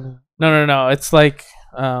 That's Like, funny. No. It's like,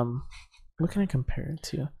 what can I compare it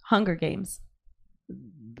to? Hunger Games.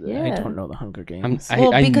 I Yeah. don't know the Hunger Games.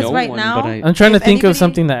 Well, I because know right one, now- but I'm trying to if think of anybody-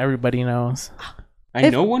 something that everybody knows. I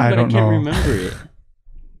know one, I but I don't can't know. remember it.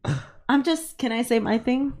 Can I say my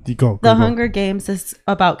thing? you go. The go. Hunger Games is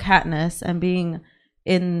about Katniss and being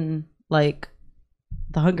in like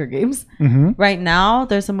the Hunger Games. Mhm. Right now,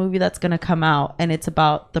 there's a movie that's gonna come out, and it's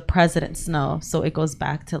about the President Snow. So it goes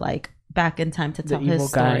back to like back in time to tell evil his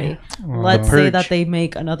story. guy. Let's Uh, say Purge. that they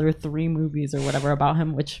make another 3 movies or whatever about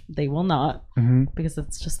him, which they will not Mhm. because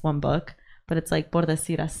it's just one book. But it's like por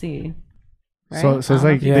decir así. So right? it's I don't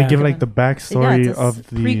like know if they Yeah. give like the backstory it's a of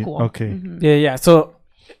the prequel. okay. Mhm. Yeah. So,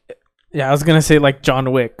 yeah, I was gonna say like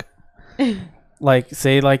John Wick. Like,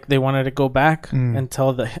 say like they wanted to go back Mm. and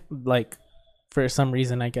tell like, for some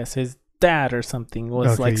reason, I guess his dad or something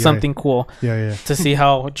was Okay, like yeah. something cool Yeah. to see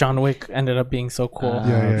how John Wick ended up being so cool.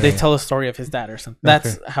 Yeah. They tell a story of his dad or something.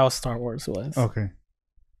 That's how Star Wars was. Okay.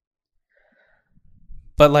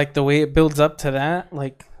 But like the way it builds up to that,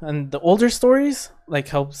 like, and the older stories like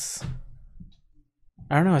helps.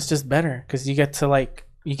 I don't know. It's just better because you get to like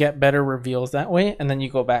you get better reveals that way, and then you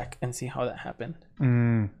go back and see how that happened.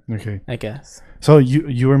 Okay. I guess. So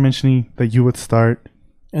you were mentioning that you would start,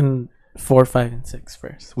 And 4, 5, and 6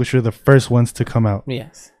 first. which were the first ones to come out,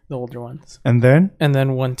 Yes, the older ones, and then and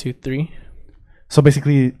then 1, 2, 3. so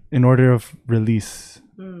basically in order of release,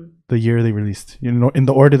 the year they released, you know, in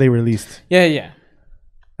the order they released, Yeah.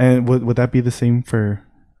 and would that be the same for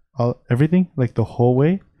everything, like the whole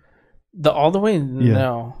way? The all the way,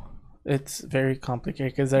 no. It's very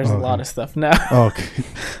complicated because there's a Okay. lot of stuff now. Oh, okay.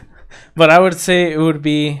 But I would say it would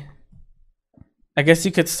be. I guess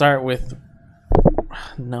you could start with.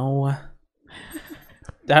 No.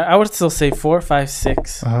 I would still say 4, 5,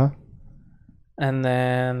 6, Uh-huh. and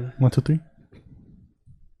then 1, 2, 3.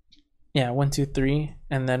 1, 2, 3,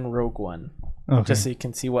 and then Rogue One, Okay. just so you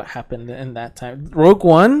can see what happened in that time. Rogue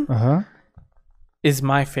One Uh-huh. is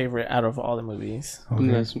my favorite out of all the movies.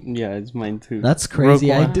 Okay. Yeah, it's mine too. That's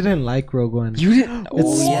crazy. I One. didn't like Rogue One. You didn't.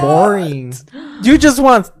 It's boring. You just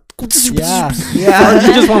want. Yeah.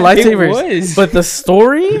 You just want lightsabers. was. But the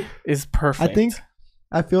story is perfect.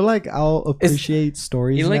 I feel like I'll appreciate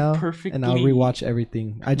stories it, like, now, and I'll perfectly- rewatch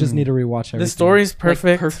everything. I just need to rewatch everything. the story's Like,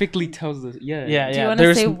 perfect. perfectly tells the Yeah, Do you yeah. want to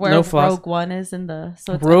There's say where no flaws. Rogue One is in the?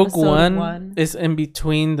 So it's Rogue episode One is in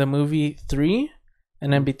between the movie 3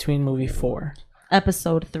 and in between movie 4.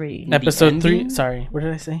 episode 3, Episode 3. ending? Sorry, what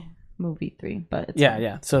did I say? movie 3, but it's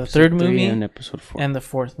Yeah. So the third Episode 3 movie and episode 4. and the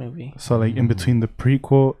fourth movie So like in between the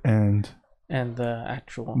prequel and and the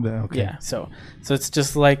actual. okay. Yeah. So it's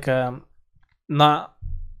just like not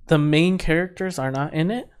the main characters are not in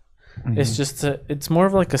it. It's just it's more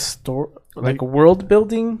of like a story, like a world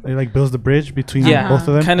building. it like builds the bridge between Yeah, both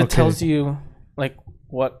of them. kind of Okay. tells you like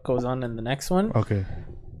what goes on in the next one. Okay.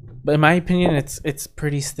 But in my opinion, it's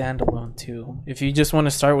pretty standalone too. If you just want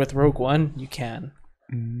to start with Rogue One, you can.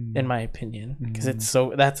 in my opinion, because it's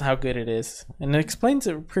so that's how good it is, and it explains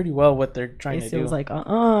it pretty well what they're trying to It do. was like,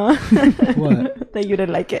 What? that you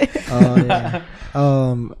didn't like it. Oh yeah.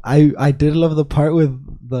 I did love the part with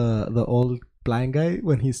the old blind guy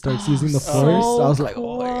when he starts using the So force. I was like,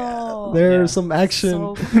 oh yeah, cool. there's some action.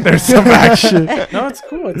 So cool. There's some action. No, it's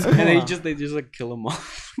cool. It's cool. And they just like kill them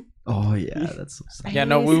off. Oh yeah, that's so sad. Yeah,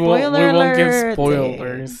 no, Hey, we won't spoiler give alert.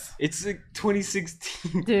 spoilers. It's like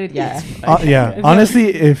 2016. Dude, yeah. Yeah, honestly,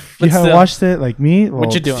 if you But haven't still. watched it like me, well,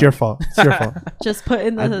 What you it's doing? your fault. It's your fault. Just put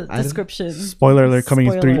in the I didn't- description. Spoiler alert coming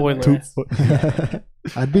in three, Spoiler two. alert.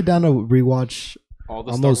 I'd be down to rewatch All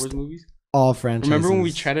the Almost Star Wars movies. all franchises. Remember when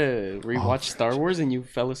we tried to rewatch Star Wars and you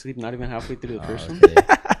fell asleep not even halfway through the first one?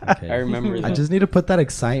 Okay. I remember I that. just need to put that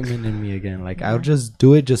excitement in me again. Like I'll just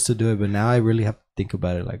do it just to do it, but now I really have to think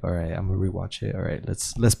about it. Like, all right, I'm gonna rewatch it. All right,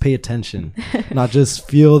 let's pay attention, not just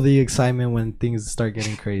feel the excitement when things start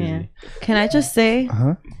getting crazy. Yeah. Can I just say,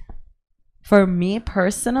 Uh-huh. for me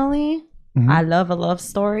personally, Mhm. I love a love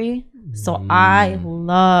story. So I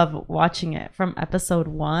love watching it from episode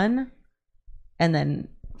 1 and then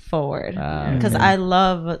forward. Because okay. I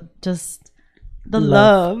love just the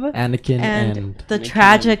Love. love Anakin and and the Anakin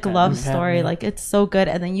tragic and love Padme. story. Like, it's so good.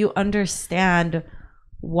 And then you understand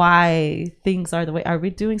why things are the way. Are we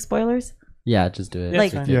doing spoilers? yeah, just do it. Yeah,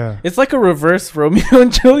 Like- it's fine. Yeah. It's like a reverse Romeo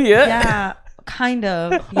and Juliet. Yeah, kind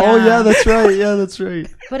of. Oh yeah, that's right. Yeah, that's right.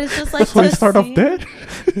 But it's just like So we to start off see- dead.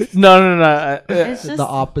 No. It's just The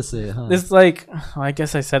opposite, huh? It's like, well, I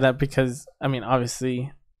guess I said that because I mean,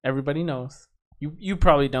 obviously, everybody knows. You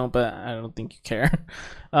probably don't, but I don't think you care.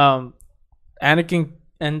 Anakin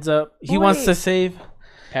ends up. He wants Wait. to save.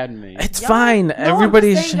 Padme. It's Y'all- fine. No,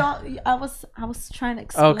 Everybody. I'm just saying, y'all, I was trying to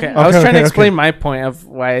explain. Okay, it. I was Okay, trying to okay, explain okay. my point of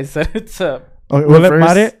why I said it's a. Okay, well, let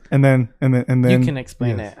Reverse. Mare and then You can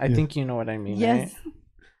explain yes, it. I yes. think you know what I mean. Yes.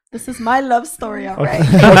 This is my love story, all Okay.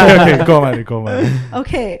 right? okay. Go Mare. Go Mare.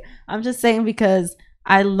 Okay, I'm just saying because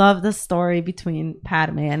I love the story between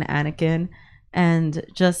Padme and Anakin, and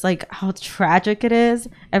just like how tragic it is.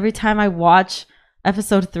 Every time I watch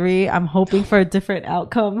episode 3, I'm hoping for a different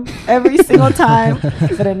outcome every single time,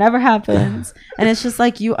 but it never happens. And it's just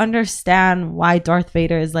like you understand why Darth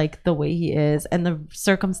Vader is like the way he is, and the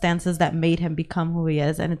circumstances that made him become who he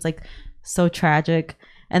is, and it's like so tragic.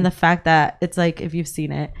 And the fact that it's like, if you've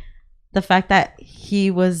seen it, the fact that he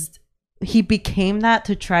became that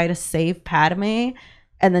to try to save Padme,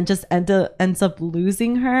 and then just ends up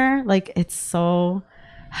losing her. Like, it's so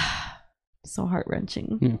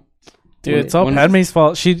heart-wrenching. Dude, it's all One- Padme's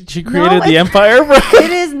fault. She created the it's- Empire, bro.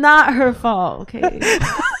 It is not her fault, okay?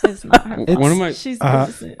 It's not her fault. One of my She's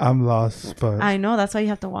innocent. I'm lost, but I know, that's why you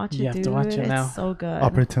have to watch it, You have to dude. watch it It's now. so good.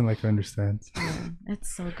 I'll pretend like I understand. Yeah,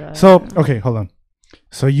 it's so good. So okay, hold on.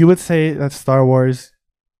 So you would say that Star Wars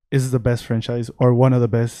is the best franchise or one of the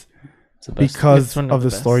best it's the best. because It's one of of the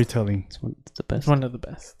the best. storytelling, It's the It's best. one of the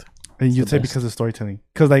best. and you'd the say best. because of storytelling.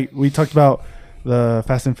 Because like we talked about the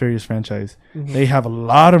Fast and Furious franchise, Mhm. they have a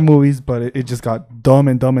lot of movies, but it just got dumb,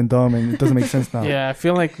 and it doesn't make sense now. Yeah, I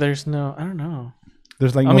feel like there's no. I don't know.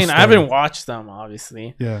 There's like I no mean, I story. haven't watched them,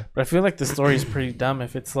 obviously, Yeah, but I feel like the story is pretty dumb.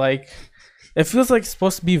 If it's like, it feels like it's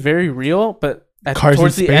supposed to be very real, but Cars in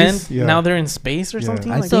towards the space? end, Yeah. now they're in space or Yeah.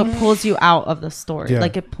 something. I Like so that. it pulls you out of the story. Yeah.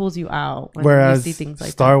 Like, it pulls you out when whereas you see things like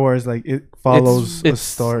Star that. Wars, like it follows a it's-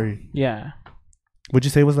 story. Yeah. Would you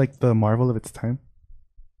say it was like the Marvel of its time?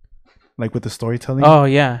 Like with the storytelling? Oh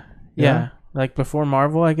yeah. Yeah? Yeah. Like before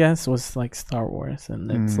Marvel, I guess, was like Star Wars,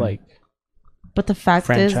 and it's like But the fact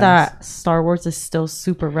is franchise. that Star Wars is still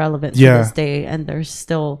super relevant to Yeah. this day, and they're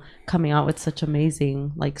still coming out with such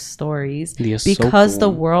amazing like stories The Ahsoka because the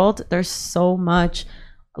one. world, there's so much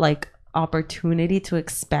like opportunity to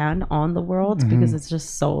expand on the world Mhm. because it's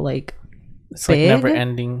just so like it's like big. never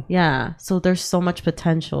ending. yeah. So there's so much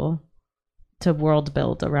potential to world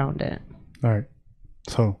build around it. All right.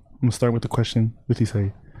 So I'm gonna start with the question with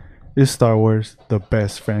Isai. Is Star Wars the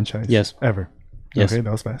best franchise Yes. ever? Yes. Okay,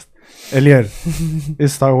 that was fast. Elier,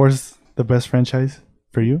 is Star Wars the best franchise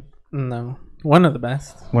for you? No, one of the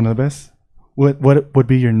best. One of the best? What would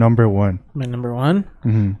be your number one? My number one,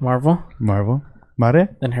 Mm-hmm. Marvel, Marvel?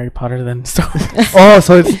 Mare? then Harry Potter, then Star Wars. Oh,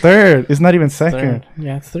 so it's third. It's not even second. Third.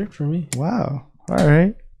 Yeah, it's third for me. Wow. All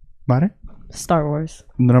right. Mare? Star Wars.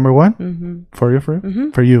 The number one? Mm-hmm. For you? For you?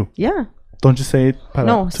 Mhm. For you. Yeah. Don't you say it para,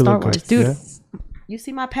 No, to Star look good. Wars, dude. Yeah? You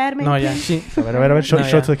see my Padme? No, yeah, thing? she. Show, show No,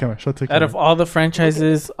 it yeah. to the camera. Show it to the Out camera. of all the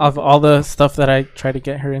franchises, of all the stuff that I try to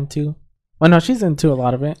get her into, well, no, she's into a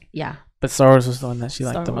lot of it, Yeah. but Star Wars was the one that she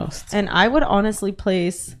Star liked the Wars. most. And I would honestly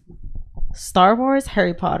place Star Wars,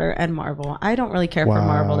 Harry Potter, and Marvel. I don't really care for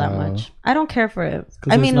Marvel that Wow. much. I don't care for it. 'Cause I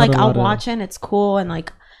there's mean, not like, a I'll lot of- watch it and it's cool, and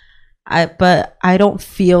like but I don't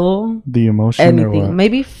feel The emotion or anything. what?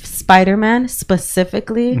 Maybe Spider-Man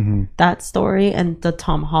specifically, Mhm. that story, and the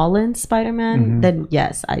Tom Holland Spider-Man. Mhm. Then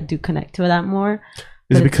yes, I do connect to that more.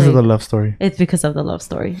 Is it But it's because of the like- love story? It's because of the love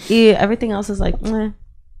story. Yeah, everything else is like,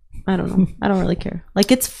 I don't know. I don't really care.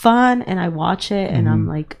 Like, it's fun, and I watch it, and I'm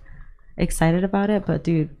like excited about it. But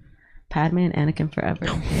dude, Padme and Anakin forever.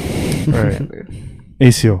 Right. Forever.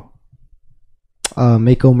 Acio.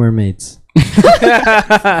 Mako Mermaids.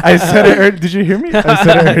 I said it earlier. Did you hear me? I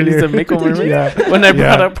said it earlier. He's a Mako Mermaid. Yeah. When I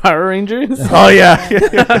brought Yeah. up Power Rangers. Oh yeah.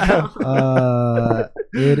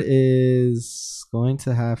 It is going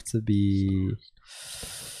to have to be.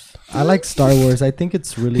 I like Star Wars. I think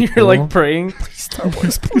it's really. You're cool. like praying, please Star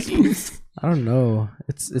Wars, please. I don't know.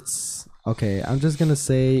 It's okay. I'm just gonna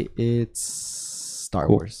say it's Star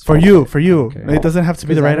Wars. For you. Okay. It doesn't have to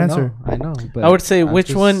be the 'Cause I right don't answer. know. I know. But I would say I'm which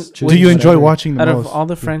just one- choosing Do you enjoy whatever. watching the Out most? of all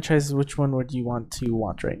the franchises, which one would you want to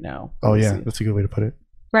watch right now? Oh yeah, Honestly. that's a good way to put it.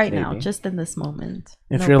 Right now, Maybe. just in this moment.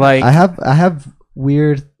 If No you're pressure. like, I have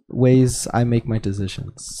weird ways I make my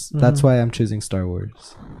decisions. That's Mhm. why I'm choosing Star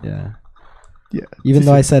Wars. Yeah. Yeah. Even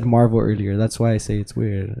though I said Marvel earlier, that's why I say it's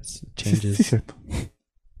weird. It changes.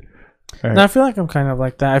 All no, I feel like I'm kind of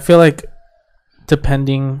like that. I feel like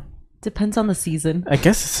depending, Depends on the season. I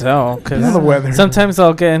guess so, because Yeah, the weather. sometimes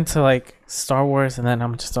I'll get into like Star Wars, and then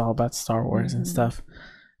I'm just all about Star Wars and Mhm. stuff,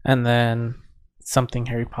 and then something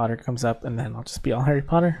Harry Potter comes up, and then I'll just be all Harry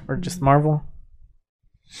Potter or just Marvel.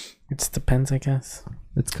 It just depends, I guess.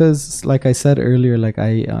 It's because, like I said earlier, like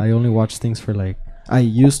I only watch things for like I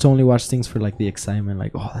used to only watch things for like the excitement,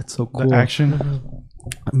 like oh that's so cool. The action.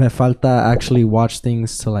 Me falta actually watch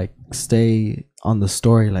things to like stay on the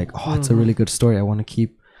story. Like oh, it's a really good story. I want to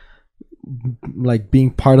keep like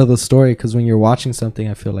being part of the story because when you're watching something,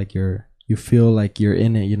 I feel like you feel like you're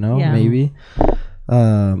in it. You know, Yeah. maybe.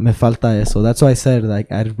 Me falta eso. That's why I said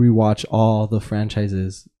like I'd rewatch all the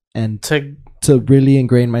franchises and To really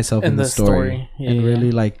ingrain myself in In the the story, story. Yeah, and yeah.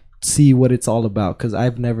 really like see what it's all about because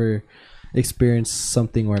I've never experienced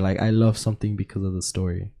something where like I love something because of the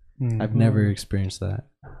story. Mm. I've never experienced that,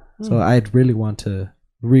 so I'd really want to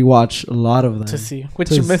rewatch a lot of them to see what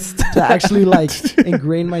to you s- missed. to actually like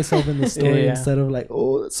ingrain myself in the story Yeah. instead of like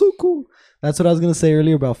oh that's so cool. That's what I was gonna say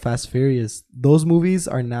earlier about Fast Furious. Those movies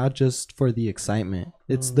are now just for the excitement.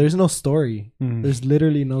 There's no story. Mm. There's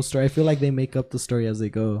literally no story. I feel like they make up the story as they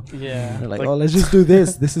go. Yeah, They're like, oh, let's just do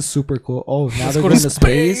this. This is super cool. Oh, now let's they're go going to to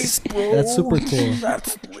space. bro. That's super cool.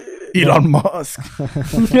 Elon Musk.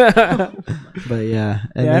 yeah, But yeah,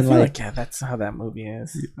 and I then feel like, like that's how that movie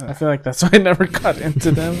is. I feel like that's why I never got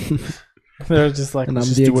into them. They're just like, and I'm let's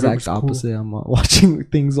the just do whatever's exact cool. opposite. I'm watching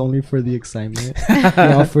things only for the excitement,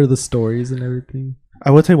 not for the stories and everything. I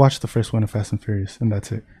would say watch the first one of Fast and Furious, and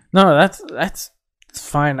that's it. No, that's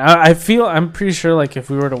fine. I feel I'm pretty sure like if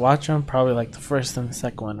we were to watch them, probably like the first and the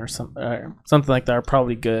second one or something like that are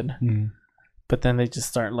probably good. Mm. But then they just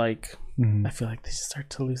start like Mm. I feel like they just start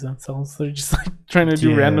to lose themselves. They're just like trying to do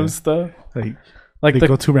Yeah. random stuff. Like Like they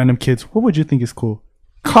go to random kids. What would you think is cool?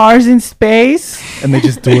 Cars in space, and they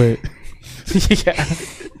just do it. yeah.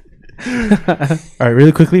 All right,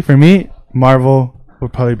 really quickly for me, Marvel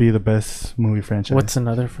would probably be the best movie franchise. What's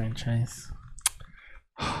another franchise?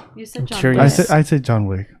 You said I'm John curious. Wick. I said John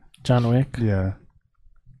Wick. John Wick. Yeah.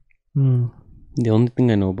 Hmm. The only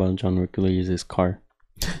thing I know about John Wick really is his car.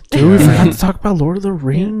 Dude, we forgot to talk about Lord of the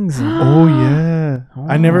Rings. Oh yeah.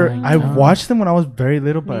 I my God. watched them when I was very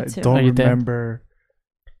little, Me but I too. don't Oh, you did? remember.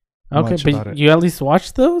 Okay, much about but it. you at least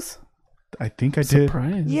watched those? I think I did.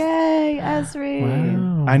 Surprise. Yay, Esri.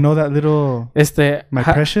 Wow. I know that little It's the my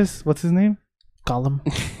precious. What's his name? Gollum.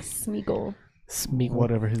 Smeagol. Smeagol.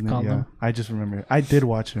 Whatever his name. Yeah, Gollum. I just remember. It. I did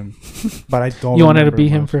watch him, but I don't. You wanted to remember be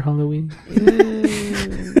him much. for Halloween?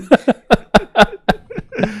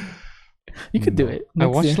 You could do it. I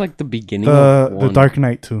next watched year. like the beginning of the one. Dark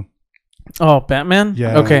Knight too. Oh, Batman?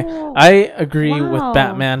 Yeah. Okay. Oh, I agree with wow.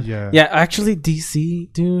 Batman. Yeah. Yeah, actually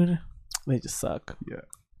DC, dude, they just suck. Yeah.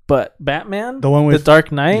 But Batman, The one with The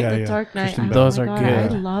Dark Knight, Yeah, The Dark Knight. Christian Oh Bale. Those my are God,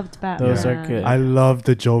 good. I loved Batman. Those are good. I love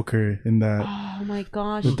the Joker in that. Oh my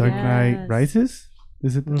gosh. The Dark Knight yes. Rises.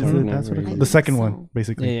 Is it? Is Mhm. it that's what it's I called? The think second so. one,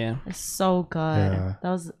 basically. yeah. It's so good. Yeah. That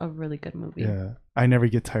was a really good movie. Yeah. I never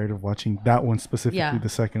get tired of watching that one specifically. Yeah. The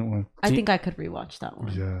second one. I think I could rewatch that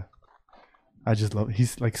one. Yeah. I just love.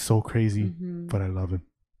 He's like so crazy, Mhm. but I love him.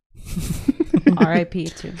 R.I.P.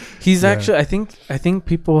 too. He's Yeah. actually I think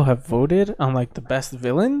people have voted on like the best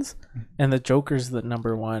villains, and the Joker's the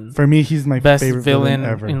number one For me, he's my best favorite villain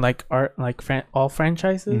ever. in like art like all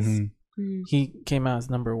franchises. Mhm, Mm. He came out as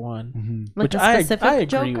number one. mhm. Like Which a I specific agree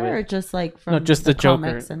Joker, or with. just like from No, just the Joker.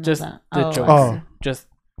 comics and all Just that? the Oh, Joker. Oh. Just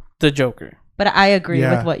the Joker. But I agree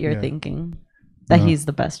Yeah, with what you're yeah. thinking. That No. he's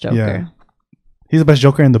the best Joker. Yeah. He's the best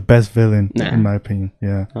Joker and the best villain, Nah. in my opinion.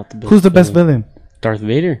 Yeah. Not the best Who's the best villain? Darth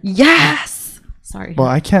Vader. Yes. Sorry. Well,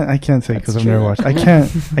 I can't say because I've never watched. I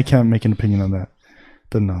can't make an opinion on that.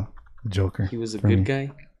 But no, Joker. He was a for good me.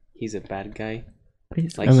 guy. He's a bad guy.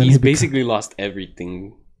 Like And then he's he beca- basically lost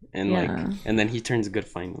everything, and Yeah. and then he turns good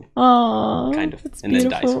finally. Oh, Kind of. It's And then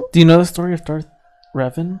dies. beautiful. Do you know the story of Darth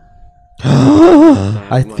Revan?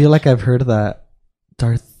 I feel like I've heard that.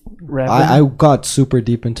 Darth. Revan. I got super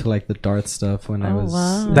deep into like the Darth stuff when I Oh, was.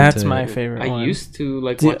 wow. That's into my it. favorite I one. used to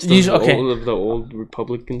like Do- watch you- the okay. old of the old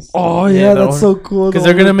Republicans. Oh Yeah, yeah, the that's old- so cool. because the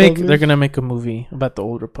they're gonna Old make Republic. a movie about the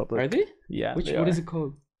old Republic. Are they? Yeah. Which they what are. is it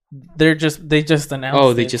called? They just announced.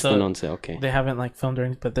 Oh, they it, just so announced it. Okay. They haven't like filmed or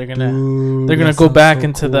anything, but they're gonna Dude, they're gonna that go sounds back so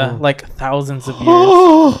into the cool. like thousands of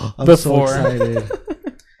years. I'm before. so excited.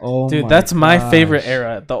 Oh, Dude, my that's my gosh. favorite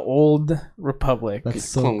era, the old Republic. That's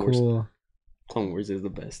so Clone Wars. cool. Clone Wars is the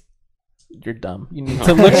best. You're dumb. You need No,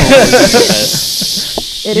 to Clone look. Wars is the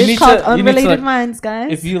best. It You is need called to- you need to, Unrelated like, Minds,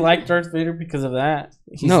 guys. If you like Darth Vader because of that,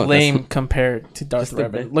 he's No, that's lame not- compared to Darth He's the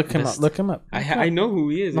Revan. best- Look him best. up. Look him up. I know who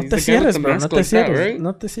he is. Not He's the the guy with Sierras, the bro. mask Not the like that, Sierras. right?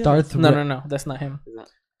 Not the Sierras. Darth No, Re- no, no. That's not him.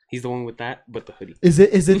 He's the one with that, but the hoodie. Is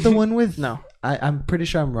it the one with? No. I'm pretty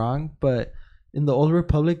sure I'm wrong, but in the Old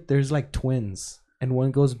Republic, there's like twins, and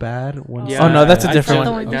one goes bad. One. Oh, no, that's a I different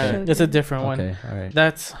felt one. like that. Okay. That's a different one. Okay, all right.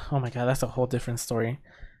 That's oh my god, that's a whole different story.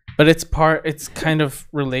 But it's kind of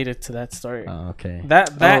related to that story. Okay.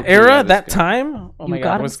 That okay, era, yeah, that that's good. time, oh you my got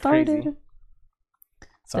god, him was started. crazy.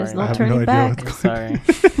 Sorry. There's no I have turning no idea back. what's going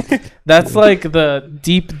Sorry. That's like the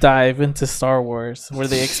deep dive into Star Wars where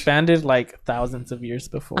they expanded like thousands of years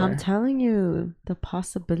before. I'm telling you, the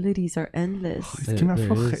possibilities are endless. There- Que me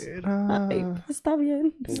there is. Ay, flojera. está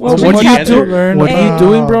bien. Well, We'll what do you recap do? it. Learn What are you about-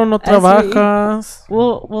 doing, bro? No As we- trabajas.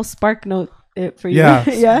 We'll spark note it for you. Yeah,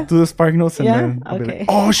 yeah. do the spark notes and Yeah? then I'll be Okay. like,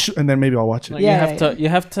 oh shoot, and then maybe I'll watch it. Like, Yeah,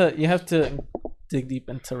 you have to dig deep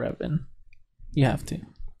into Revan. You have to.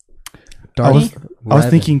 I was Revan.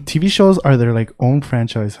 thinking TV shows are their like own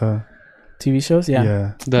franchise, huh? TV shows,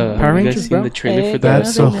 yeah. The Power have you Rangers, guys seen bro? the trailer Hey, for the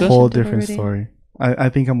That's they a mentioned whole it different already. story. I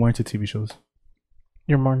think I'm more into TV shows.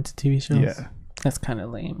 You're more into TV shows. Yeah. That's kind of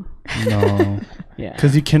lame. No, Yeah.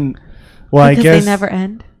 because you can. Well, Because I guess they never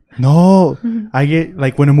end. no. I get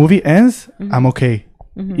like when a movie ends, I'm okay,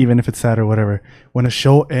 Mhm. even if it's sad or whatever. When a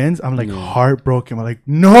show ends, I'm like No. heartbroken. I'm like,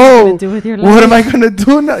 What no, do with your life? what am I gonna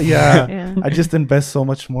do now? Yeah, Yeah. I just invest so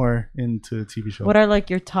much more into TV shows. What are like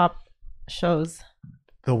your top shows?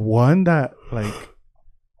 The one that like,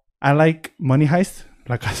 I like Money Heist,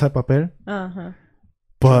 La Casa de Papel, Uh-huh.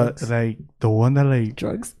 but Drugs. like the one that like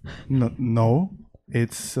Drugs. no,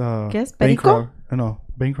 it's Guess bank Perico?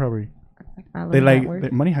 bank robbery. I love They that like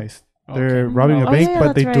word. Money Heist. Okay. They're robbing a Oh, bank, yeah,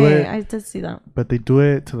 but they that's do right. it. I did see that. But they do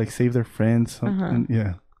it to like save their friends. Uh-huh. And,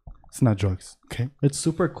 yeah, it's not drugs. Okay. It's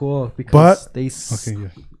super cool because But- they Okay. Yeah.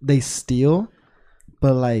 they steal,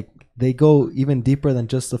 but like they go even deeper than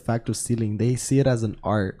just the fact of stealing. They see it as an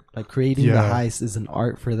art. Like creating the Yeah. heist is an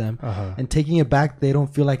art for them, Uh-huh. and taking it back, they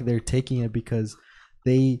don't feel like they're taking it because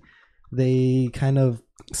they kind of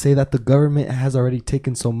say that the government has already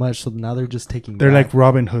taken so much, so now they're just taking. They're back. like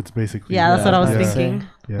Robin Hoods, basically. Yeah, that's what I was Yeah. thinking.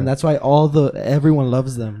 Yeah. And that's why everyone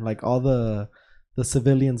loves them. Like all the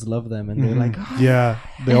civilians love them, and they're like, Mhm. yeah,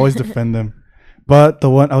 they always defend them. But the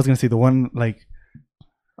one I was gonna say, the one like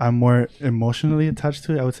I'm more emotionally attached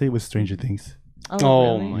to, I would say, was Stranger Things.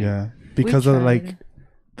 Oh really? my- Yeah, because of tried. like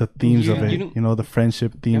the themes You- of you it. don't- You know, the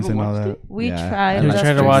friendship themes haven't and all watched that. it? We Yeah, tried. I the tried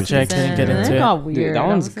to first watch it, I season, couldn't get and into it it. got weird. Dude, that I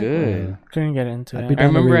one's was like, good. Couldn't get into I've it. been I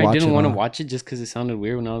remember I rewatch didn't it want to now. watch it just because it sounded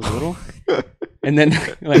weird when I was little, and then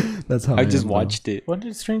like that's how I just am, though. watched it. When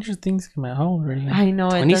did Stranger Things come out? How old were you? I know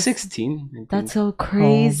it. 2016. That's so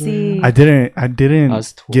crazy. I didn't I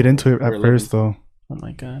was 12 get into it or at 11. first though. Oh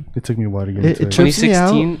my god. It took me a while to get It into it. trips me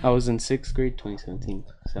out. 2016. I was in 6th grade. 2017.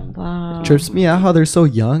 7th. Wow. It trips me out how they're so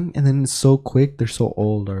young and then so quick. They're so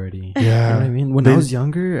old already. You know Yeah, what I mean? When They- I was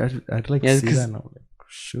younger, I'd like Yeah, see 'cause that. And I'm like,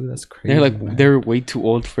 shoot, that's crazy. They're like man. they're way too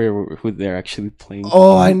old for who they're actually playing.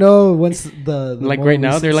 Oh, I know. Once the like more right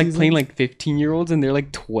now they're recent like playing seasons- like 15-year-olds and they're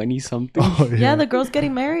like 20 something. Oh, Yeah, the girl's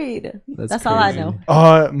getting married. That's all I crazy.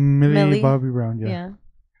 know. Millie Millie. Bobby Brown. Yeah. Yeah,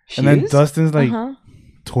 and then is? Dustin's like Uh-huh.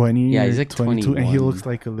 20. Yeah, he's or like 22, and he 21. looks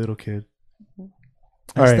like a little kid. All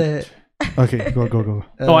That's right. Okay, go.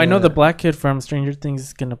 Oh, I know the uh, black kid from Stranger Things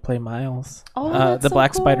is gonna play Miles. Oh, that's the so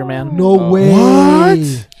Black cool. Spider-Man. No Oh. way.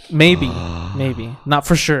 What? Maybe, not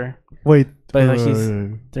for sure. Wait, But like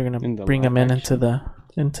they're In gonna the bring him live in action.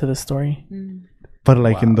 into the story. Mm. but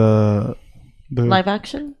like in the Live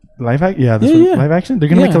action? live action, yeah, this Yeah, one, yeah. live action. They're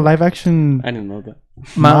gonna make Yeah. a live action I didn't know that.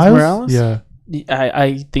 Miles Morales. Yeah,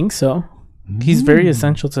 I think so. He's very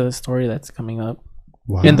essential to the story that's coming up.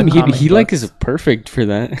 Wow. In the comic he like books. is perfect for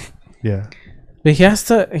that. Yeah. But he has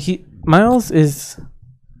to. Miles is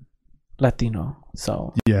Latino,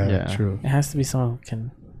 so Yeah. Yeah. True. it has to be someone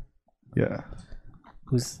Yeah.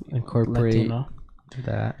 who's Incorporate Latino.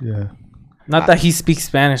 that. Yeah. Not that he speaks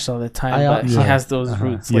Spanish all the time, but he yeah. has those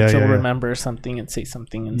roots. Like Yeah, he'll yeah, yeah. remember something and say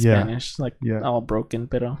something in Yeah. Spanish, like Yeah. all broken,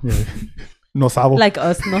 pero. Yeah. No sabo. Like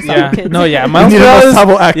us, no Yeah, kids. no, yeah. We Miles need a no Morales,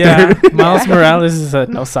 sabo actor. yeah, Miles Morales is a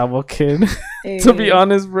no sabo kid. To be Hey,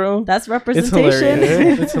 honest, bro, that's it's representation.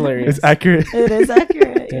 hilarious. It's hilarious. It's accurate. It is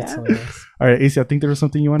accurate. It's Yeah. hilarious. All right, AC, I think there was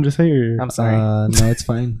something you wanted to say. Or I'm sorry. No, it's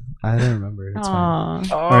fine. I don't remember. It's fine.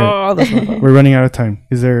 Aw. Oh, that's my fault. we're running out of time.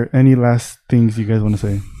 Is there any last things you guys want to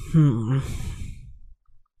say?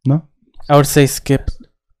 No? I would say skip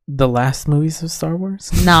the last movies of Star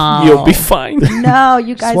Wars. No. You'll be fine. No,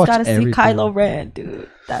 you guys watch gotta see everything. Kylo Ren, dude.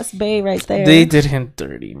 That's Bay right there. They did him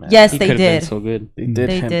dirty, man. Yes, He they could've been did. so good. They did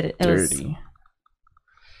They him did. It was- dirty.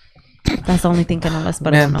 That's the only thing que no me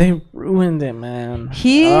espero. Man, no. they ruined it, man.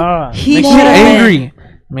 He makes should me have been. angry.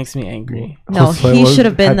 Makes me angry. No, Josue he was- should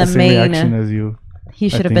have been had the same reaction main. as you. He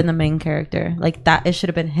should have think. been the main character. Like that. It should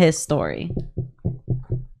have been his story.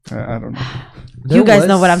 I don't know. You There guys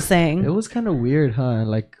know was- what I'm saying. It was kind of weird, huh?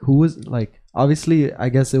 Like, who was like? Obviously, I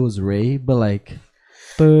guess it was Ray, but like,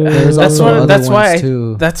 there's That's also why. other That's why. ones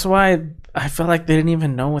too. That's why I feel like they didn't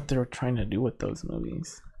even know what they were trying to do with those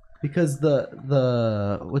movies. Because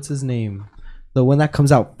the what's his name, the one that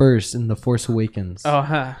comes out first in the Force Awakens. Oh,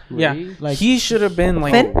 huh. Yeah. Ray? Like- He should have been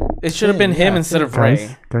like. Finn? It should have been Finn, him yeah, instead of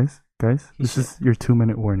Guys, Ray. guys, this is your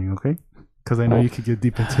 2-minute warning, okay? Because I know you could get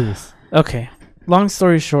deep into this. Okay. Long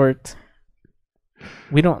story short,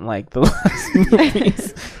 we don't like the last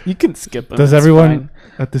movies. You can skip them. Does it's everyone fine.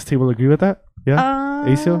 at this table agree with that? Yeah,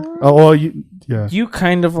 Acio? Uh, Oh, well, you. Yeah. You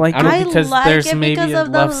kind of like I it because like there's it maybe because a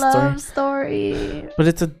of the love story, love story.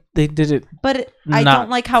 but they did it. But I Not don't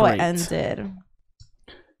like how great. it ended.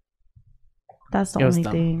 That's the It was only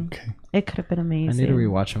dumb. thing. Okay. It could have been I amazing. need to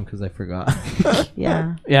rewatch them because I forgot.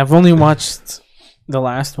 Yeah. Yeah, I've only watched the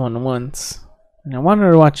last one once, and I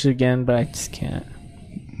wanted to watch it again, but I just can't.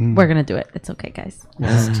 Hmm. We're gonna do it. It's okay, guys. I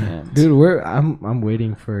just can't. Dude, I'm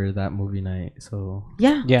waiting for that movie night. So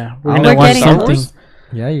Yeah. Yeah, we're We're gonna watch getting something. close.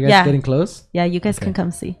 yeah, you guys Yeah. getting close? Yeah, you guys Okay. can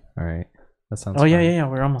come see. All right, that sounds. Oh yeah, fun. yeah, yeah.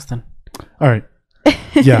 We're almost done. All right.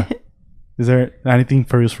 Yeah. Is there anything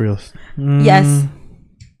for reals? Yes. Mm,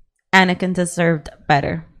 Anakin deserved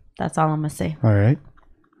better. That's all I'm gonna say. All right.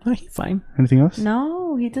 oh, he's fine. Anything else?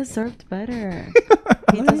 No, he deserved better.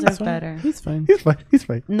 He He's deserved fine. better. He's fine. He's fine. He's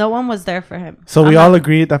fine. No one was there for him. So I'm we not- all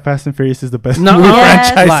agree that Fast and Furious is the best No, movie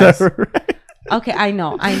yes. franchise Lies. ever. Okay, I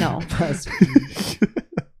know.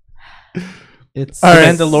 It's All The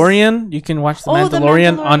right. Mandalorian. You can watch the Oh, The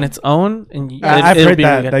Mandalorian on Mandalorian. its own, and I've it'll heard be that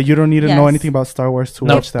really good. that you don't need to know Yes. anything about Star Wars to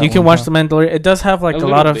No, watch that. you can one, watch huh? the Mandalorian. It does have like a,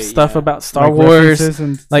 little lot of bit, stuff yeah. about Star Like Wars, references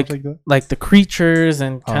and stuff like like that. like the creatures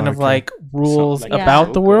and kind of okay. like rules Something like about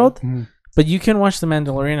that. the Okay. world. Mhm. But you can watch the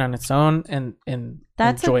Mandalorian on its own and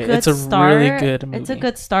That's enjoy a good it. It's a start. really good movie. It's a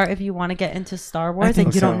good start if you want to get into Star Wars think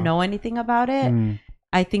and you so. don't know anything about it. Mm,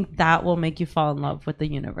 I think that will make you fall in love with the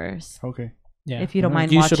universe. okay. Yeah. if you don't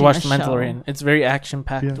mind you should watching watch a The show. Mandalorian. It's very action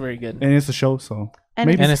packed, Yeah. very good. And it's a show, so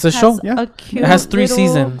Maybe. And it's a has show, yeah. A cute It has 3 little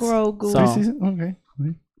seasons, Grogu. so- 3 seasons. Okay.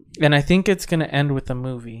 And I think it's gonna end with a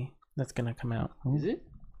movie that's gonna come out. Is it?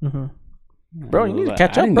 hmm Bro, you need to I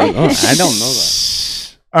catch up, didn't bro. know that. I don't know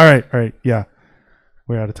that. All right. Yeah,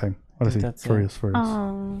 we're out of time. Honestly, that's for it. reals, for reals.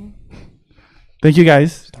 Oh. Thank you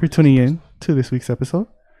guys for tuning in to this week's episode.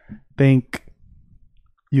 Thank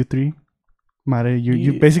you three, Mare.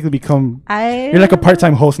 You basically become you're like a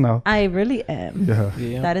part-time host now. I really am. Yeah.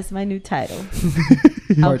 Yeah. That is my new title.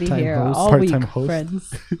 I'll be Part-time here host. all Part-time week, host.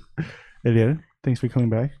 friends. Eliel, thanks for coming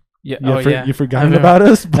back. Yeah. You, Oh for- yeah. you forgot I about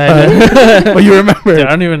us, I but, but you remember. Dude, I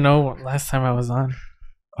don't even know what last time I was on.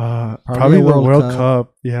 Probably a the World World Cup.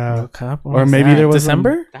 Cup. Yeah. World Cup? When Or was maybe that? there was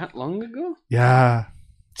December. That long ago? Yeah.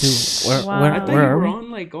 Dude, where, Wow. where, I I thought where you are were we?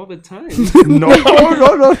 on like all the time.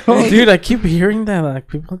 no. Dude, I keep hearing that. Like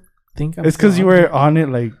people think I'm It's because still you on were there. on it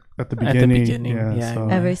like at the At the beginning. beginning, yeah, so,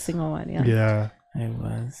 I Every single one, yeah. yeah. I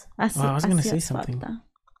was. Así- Oh, I was gonna así say es, something. Pata.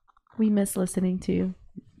 We miss listening to you.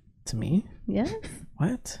 To me? Yes.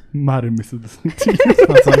 What? Mare misses listening to you.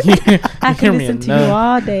 I was like, you I hear can me listen to you enough.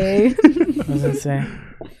 all day.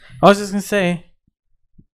 I was just gonna say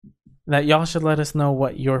that y'all should let us know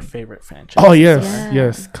what your favorite franchise. Oh yes, Yeah.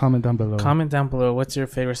 yes. Comment down below. Comment down below. What's your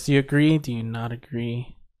favorite? Do you agree? Do you not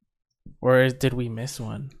agree? Or did we miss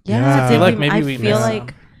one? Yeah. I I feel feel like maybe we feel missed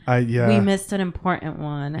like Yeah. we missed an important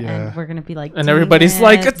one, Yeah. and we're gonna be like, And "Dang everybody's it."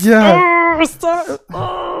 like, it's Yeah. stop.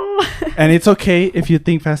 Oh. And it's okay if you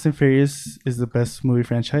think Fast and Furious is the best movie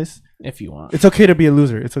franchise. If you want. It's okay to be a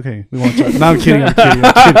loser. It's okay. We won't judge. No, I'm kidding. I'm kidding.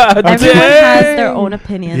 I'm kidding. I'm Everyone kidding. has their own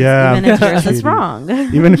opinions, Yeah, even if yours is kidding. wrong.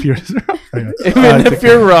 Even if you're Even if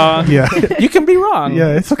you're wrong, yeah, you can be wrong.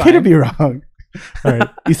 yeah, it's okay to fine. be wrong. All right,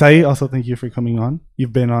 Isai, also thank you for coming on.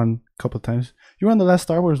 You've been on a couple of times. You were on the last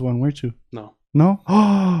Star Wars one, weren't you? No, No.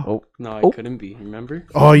 Oh, no, I Oh. couldn't be. Remember?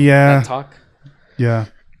 oh yeah, That talk. yeah.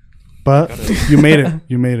 But you made it.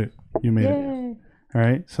 You made it. You made it. Yay. All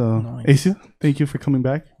right. So, Nice. Acio, thank you for coming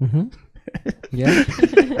back. Mm-hmm. Yeah.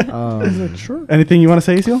 Sure. Anything you want to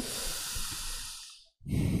say, Acio?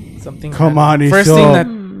 Something. Come that- on, First Acio. thing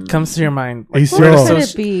that comes to your mind. Like, Acio. word, What could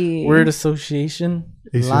associ- it be? word association.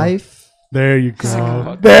 Acio. Life There you go.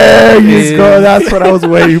 Fuck. There you Is- go. That's what I was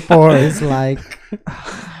waiting for. is like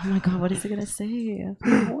Oh my god, what is it gonna say?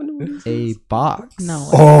 a box No.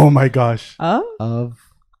 Oh my gosh. Oh? of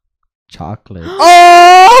chocolate.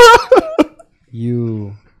 Oh!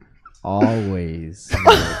 You always know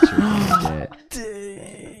what you're gonna get.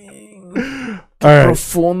 Dang. All right.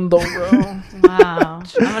 Profundo, bro. Wow.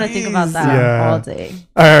 I'm gonna think about that Yeah. all day.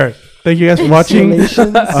 All right. Thank you guys for watching.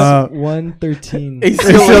 Installations Uh, 113.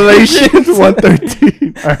 Installations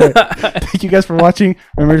 113. All right. Thank you guys for watching.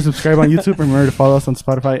 Remember to subscribe on YouTube. Remember to follow us on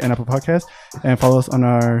Spotify and Apple Podcasts. And follow us on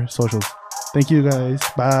our socials. Thank you guys.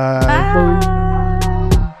 Bye. Bye.